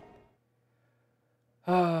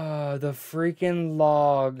 Ah, the freaking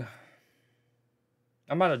log.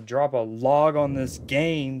 I'm about to drop a log on this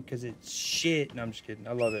game because it's shit. No, I'm just kidding.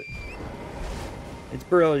 I love it. It's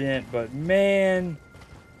brilliant, but man,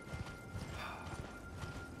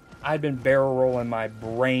 I've been barrel rolling my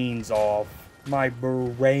brains off. My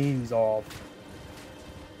brains off.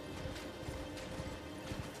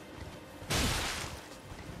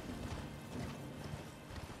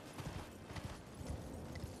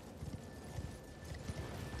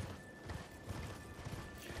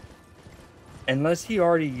 Unless he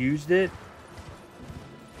already used it,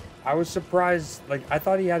 I was surprised. Like, I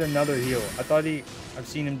thought he had another heal. I've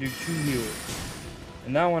seen him do 2 heals.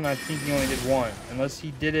 And that one, I think he only did 1. Unless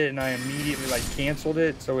he did it and I immediately, like, canceled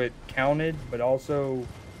it so it counted, but also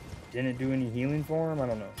didn't do any healing for him. I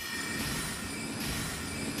don't know.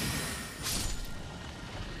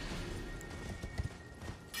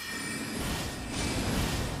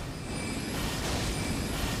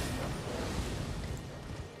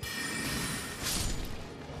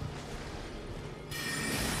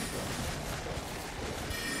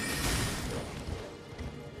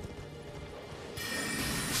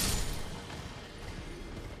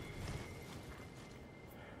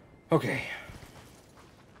 Okay.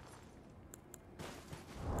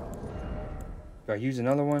 Do I use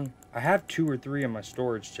another one? I have 2 or 3 in my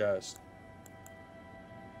storage chest.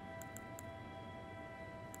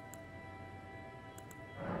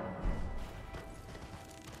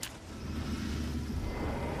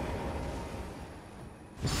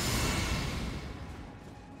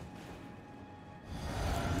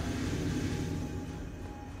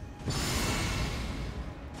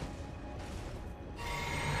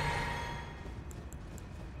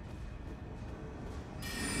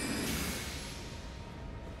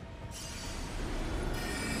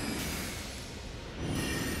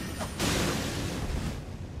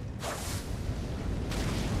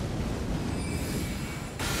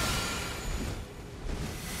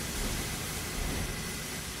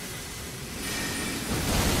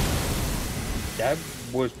 That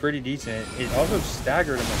was pretty decent. It also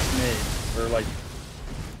staggered him a smidge, or like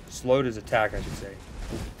slowed his attack, I should say.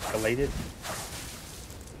 Delayed it.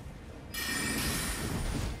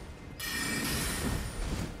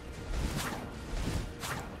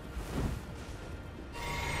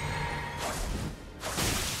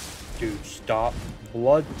 Dude, stop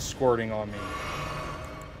blood squirting on me.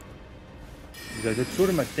 He's like, that's sort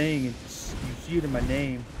of my thing. It's, you see it in my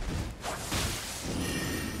name.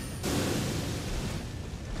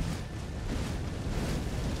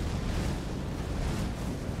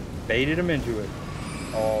 Baited him into it.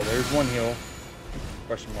 Oh, there's one heal.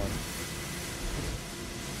 Question mark.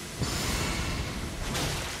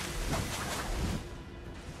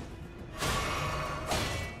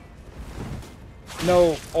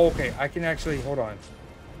 No, okay, I can actually, hold on.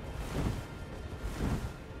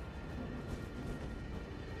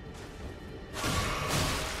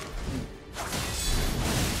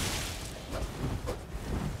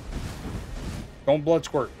 Don't blood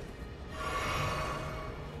squirt.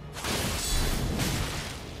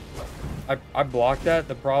 I blocked that.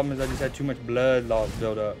 The problem is I just had too much blood loss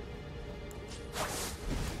build up.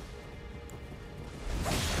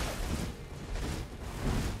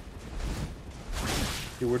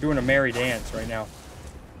 Dude, we're doing a merry dance right now.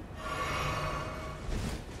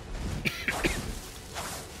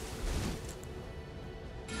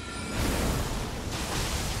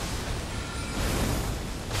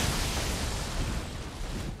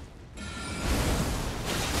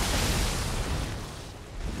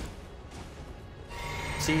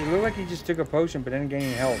 See, it looked like he just took a potion but didn't gain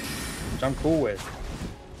any health, which I'm cool with.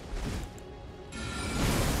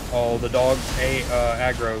 Oh, the dog's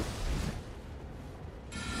aggro.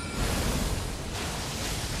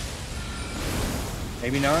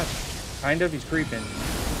 Maybe not. Kind of, he's creeping.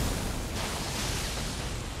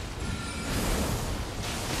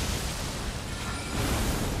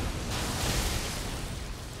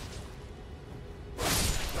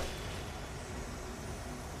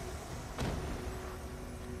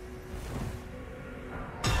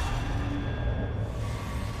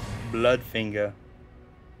 Bloodfinger.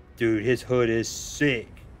 Dude, his hood is sick.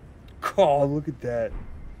 Oh, look at that.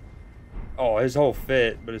 Oh, his whole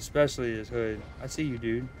fit, but especially his hood. I see you,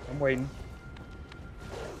 dude. I'm waiting.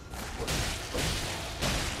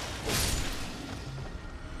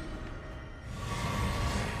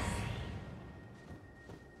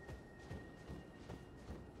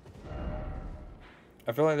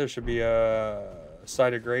 I feel like there should be a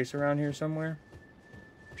site of grace around here somewhere.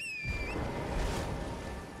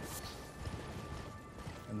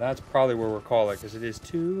 And that's probably where we'll call it, because it is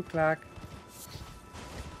 2 o'clock.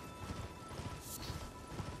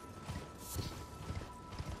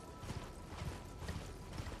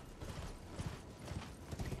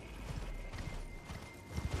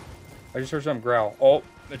 I just heard something growl. Oh,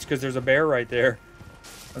 it's because there's a bear right there.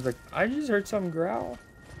 I was like, I just heard something growl.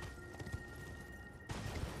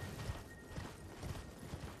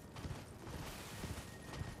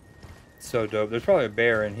 So dope. There's probably a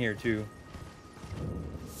bear in here too.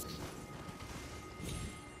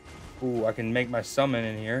 Ooh, I can make my summon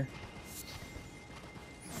in here.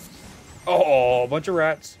 Oh, a bunch of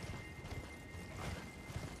rats.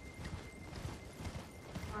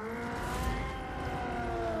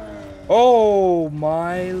 Oh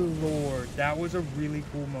my lord. That was a really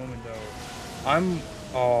cool moment though.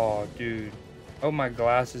 Oh dude. I hope my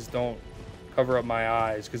glasses don't cover up my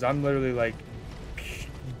eyes, because I'm literally like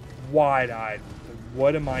wide-eyed.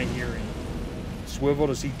 What am I hearing? Swivel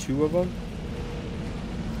to see 2 of them?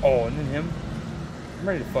 Oh, and then him? I'm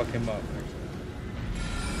ready to fuck him up.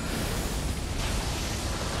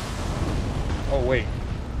 Oh, wait.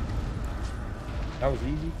 That was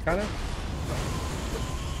easy, kind of?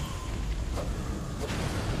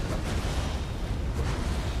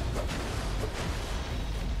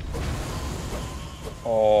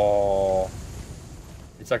 Oh.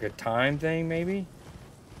 It's like a time thing, maybe?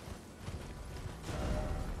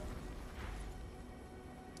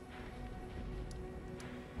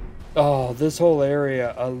 Oh, this whole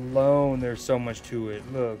area alone, there's so much to it.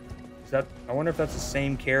 Look. I wonder if that's the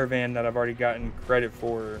same caravan that I've already gotten credit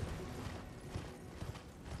for.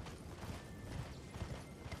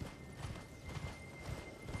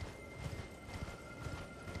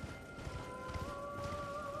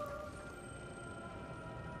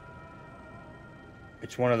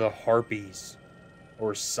 It's one of the harpies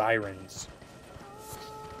or sirens.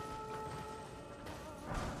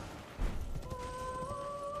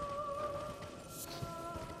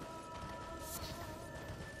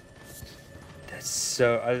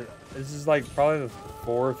 So, this is like probably the 4th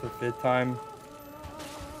or 5th time.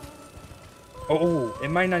 Oh, it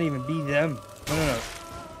might not even be them.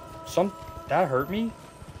 No. That hurt me?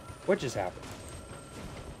 What just happened?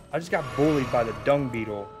 I just got bullied by the dung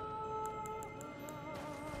beetle.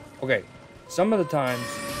 Okay, some of the times,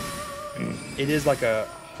 it is like a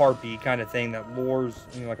harpy kind of thing that lures,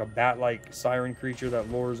 like a bat-like siren creature that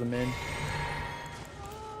lures them in.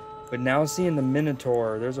 But now seeing the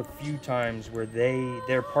Minotaur, there's a few times where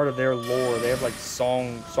they're part of their lore. They have like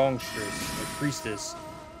songstress, like priestess.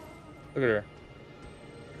 Look at her.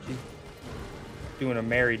 She's doing a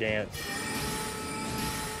merry dance.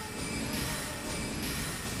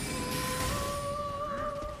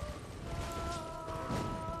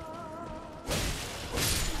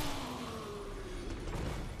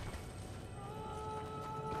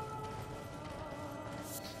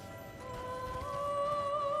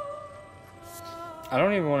 I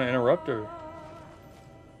don't even want to interrupt her.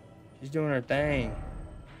 She's doing her thing.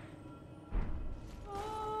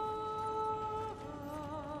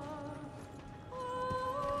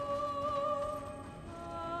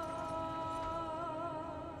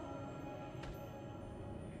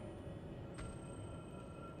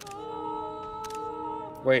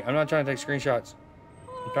 Wait, I'm not trying to take screenshots.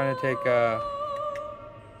 I'm trying to take,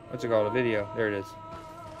 what's it called? A video. There it is.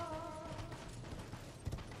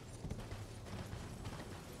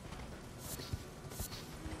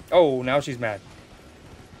 Oh, now she's mad.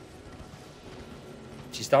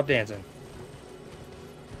 She stopped dancing.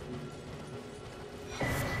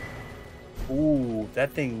 Ooh,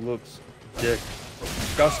 that thing looks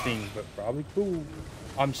disgusting, but probably cool.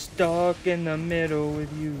 I'm stuck in the middle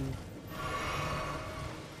with you.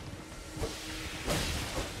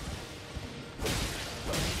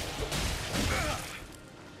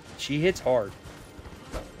 She hits hard.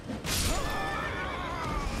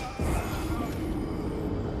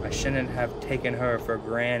 I shouldn't have taken her for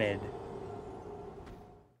granted.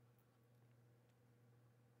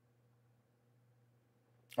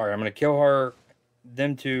 Alright, I'm gonna kill her.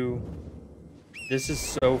 Them two. This is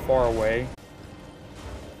so far away.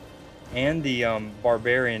 And the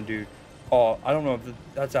barbarian dude. Oh, I don't know if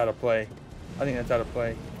that's out of play. I think that's out of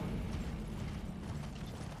play.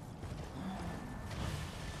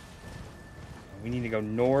 We need to go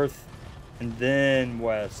north and then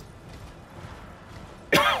west.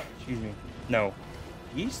 Excuse me. No.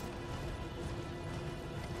 East?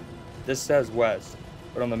 This says west,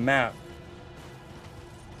 but on the map,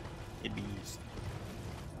 it'd be east.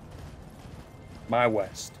 My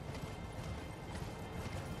west.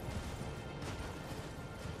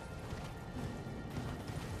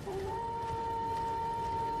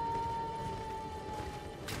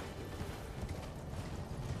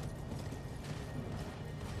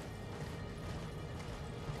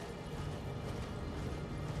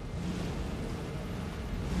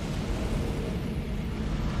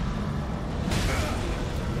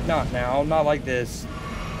 Not now, not like this.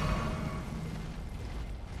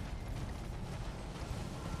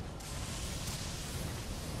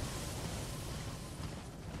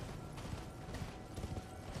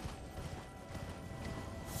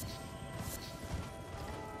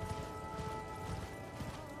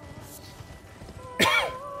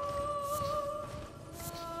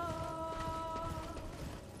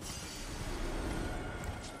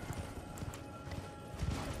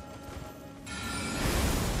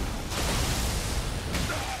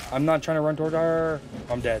 I'm not trying to run toward her.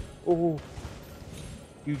 I'm dead. Ooh.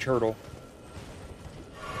 Huge hurdle.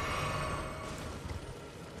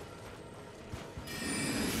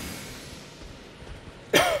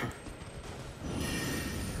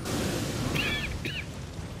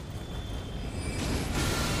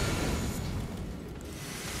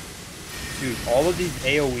 Dude, all of these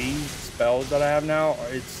AoE spells that I have now,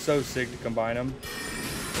 it's so sick to combine them.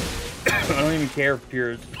 I don't even care if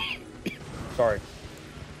Pierce... Sorry.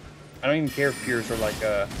 I don't even care if Pierce are like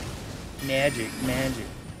magic.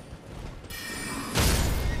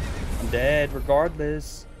 I'm dead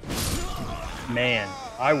regardless. Man,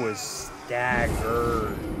 I was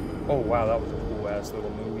staggered. Oh wow, that was a cool ass little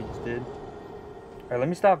move we just did. Alright, let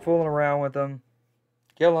me stop fooling around with them.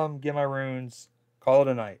 Kill them, get my runes, call it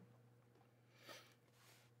a night.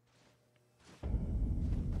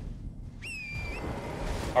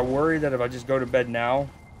 I worry that if I just go to bed now,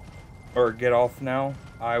 or get off now,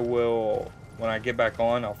 I will, when I get back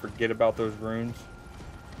on, I'll forget about those runes.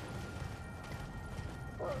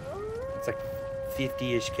 It's like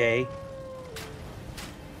 50-ish K.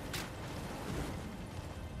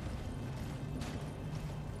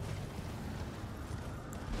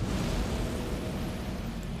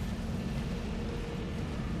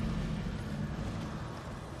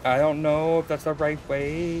 I don't know if that's the right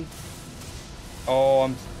way.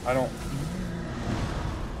 Oh, I don't...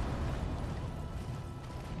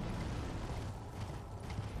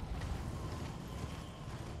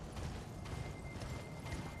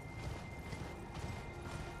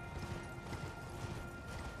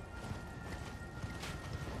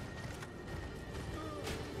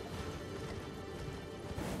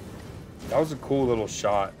 That was a cool little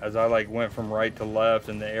shot as I like went from right to left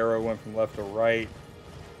and the arrow went from left to right.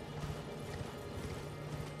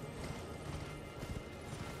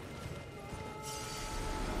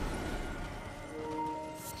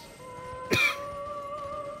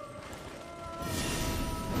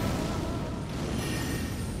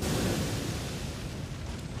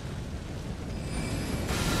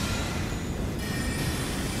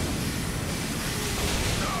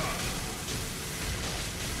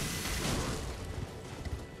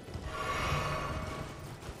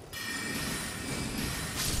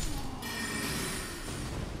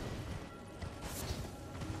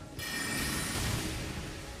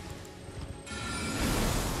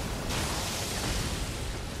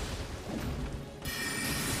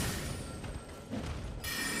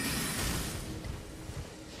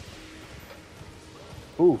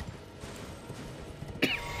 Ooh.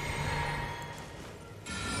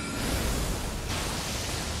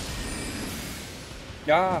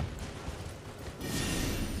 Ah.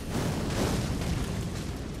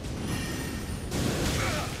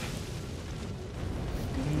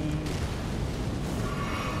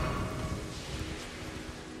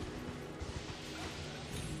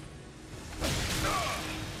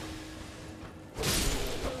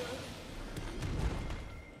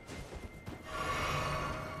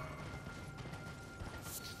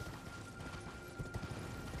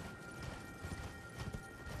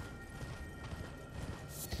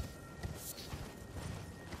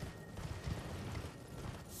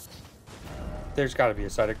 There's got to be a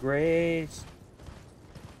side of grace.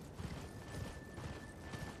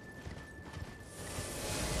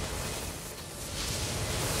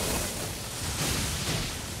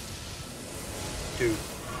 Dude,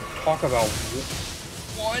 talk about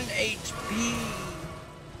 1 HP.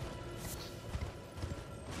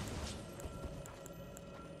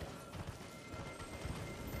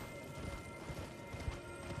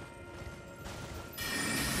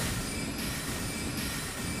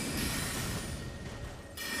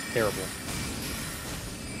 Terrible.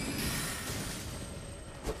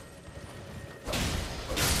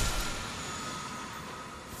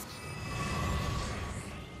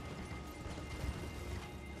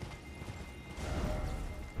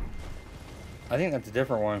 I think that's a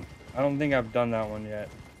different one. I don't think I've done that one yet.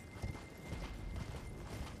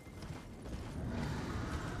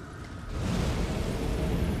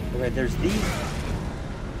 Okay, there's these.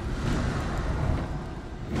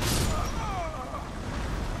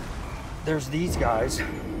 There's these guys.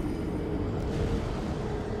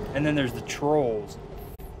 And then there's the trolls.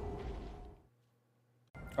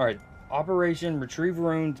 Alright, Operation Retrieve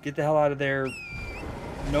Runes. Get the hell out of there.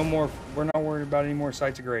 No more. We're not worried about any more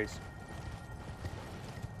Sites of Grace.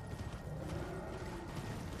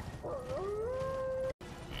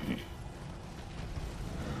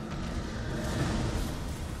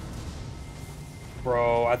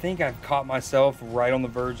 Bro, I think I've caught myself right on the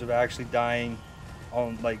verge of actually dying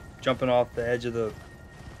on, like, jumping off the edge of the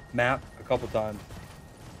map a couple times.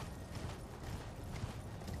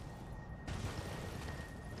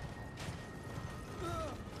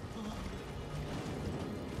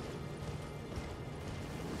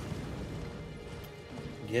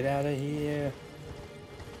 Get out of here.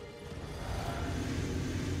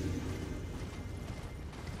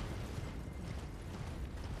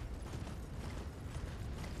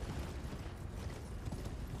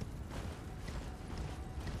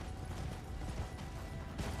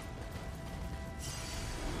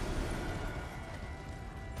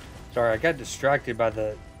 Sorry, I got distracted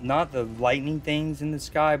by not the lightning things in the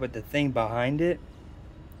sky, but the thing behind it.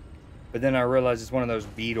 But then I realized it's one of those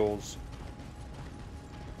beetles.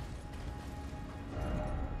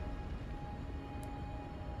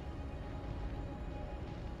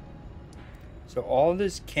 So all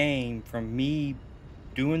this came from me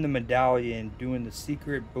doing the medallion, doing the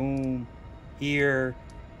secret boom here.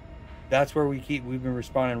 That's where we've been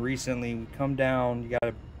responding recently. We come down, you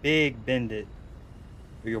gotta big bend it,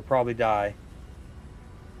 or you'll probably die.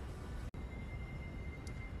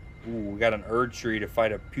 Ooh, we got an Erd tree to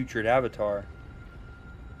fight a putrid avatar.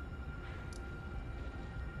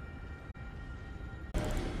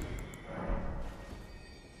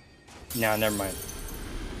 Nah, never mind.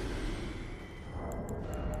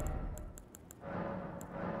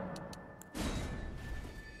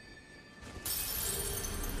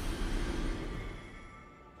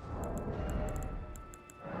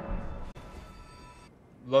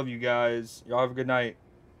 Love you guys. Y'all have a good night.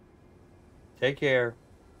 Take care.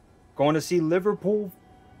 Going to see Liverpool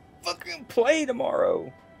fucking play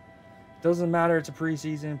tomorrow. Doesn't matter. It's a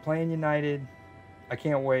preseason. Playing United. I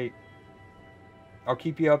can't wait. I'll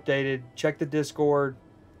keep you updated. Check the Discord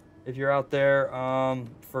if you're out there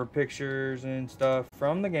for pictures and stuff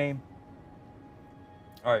from the game.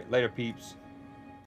 All right. Later, peeps.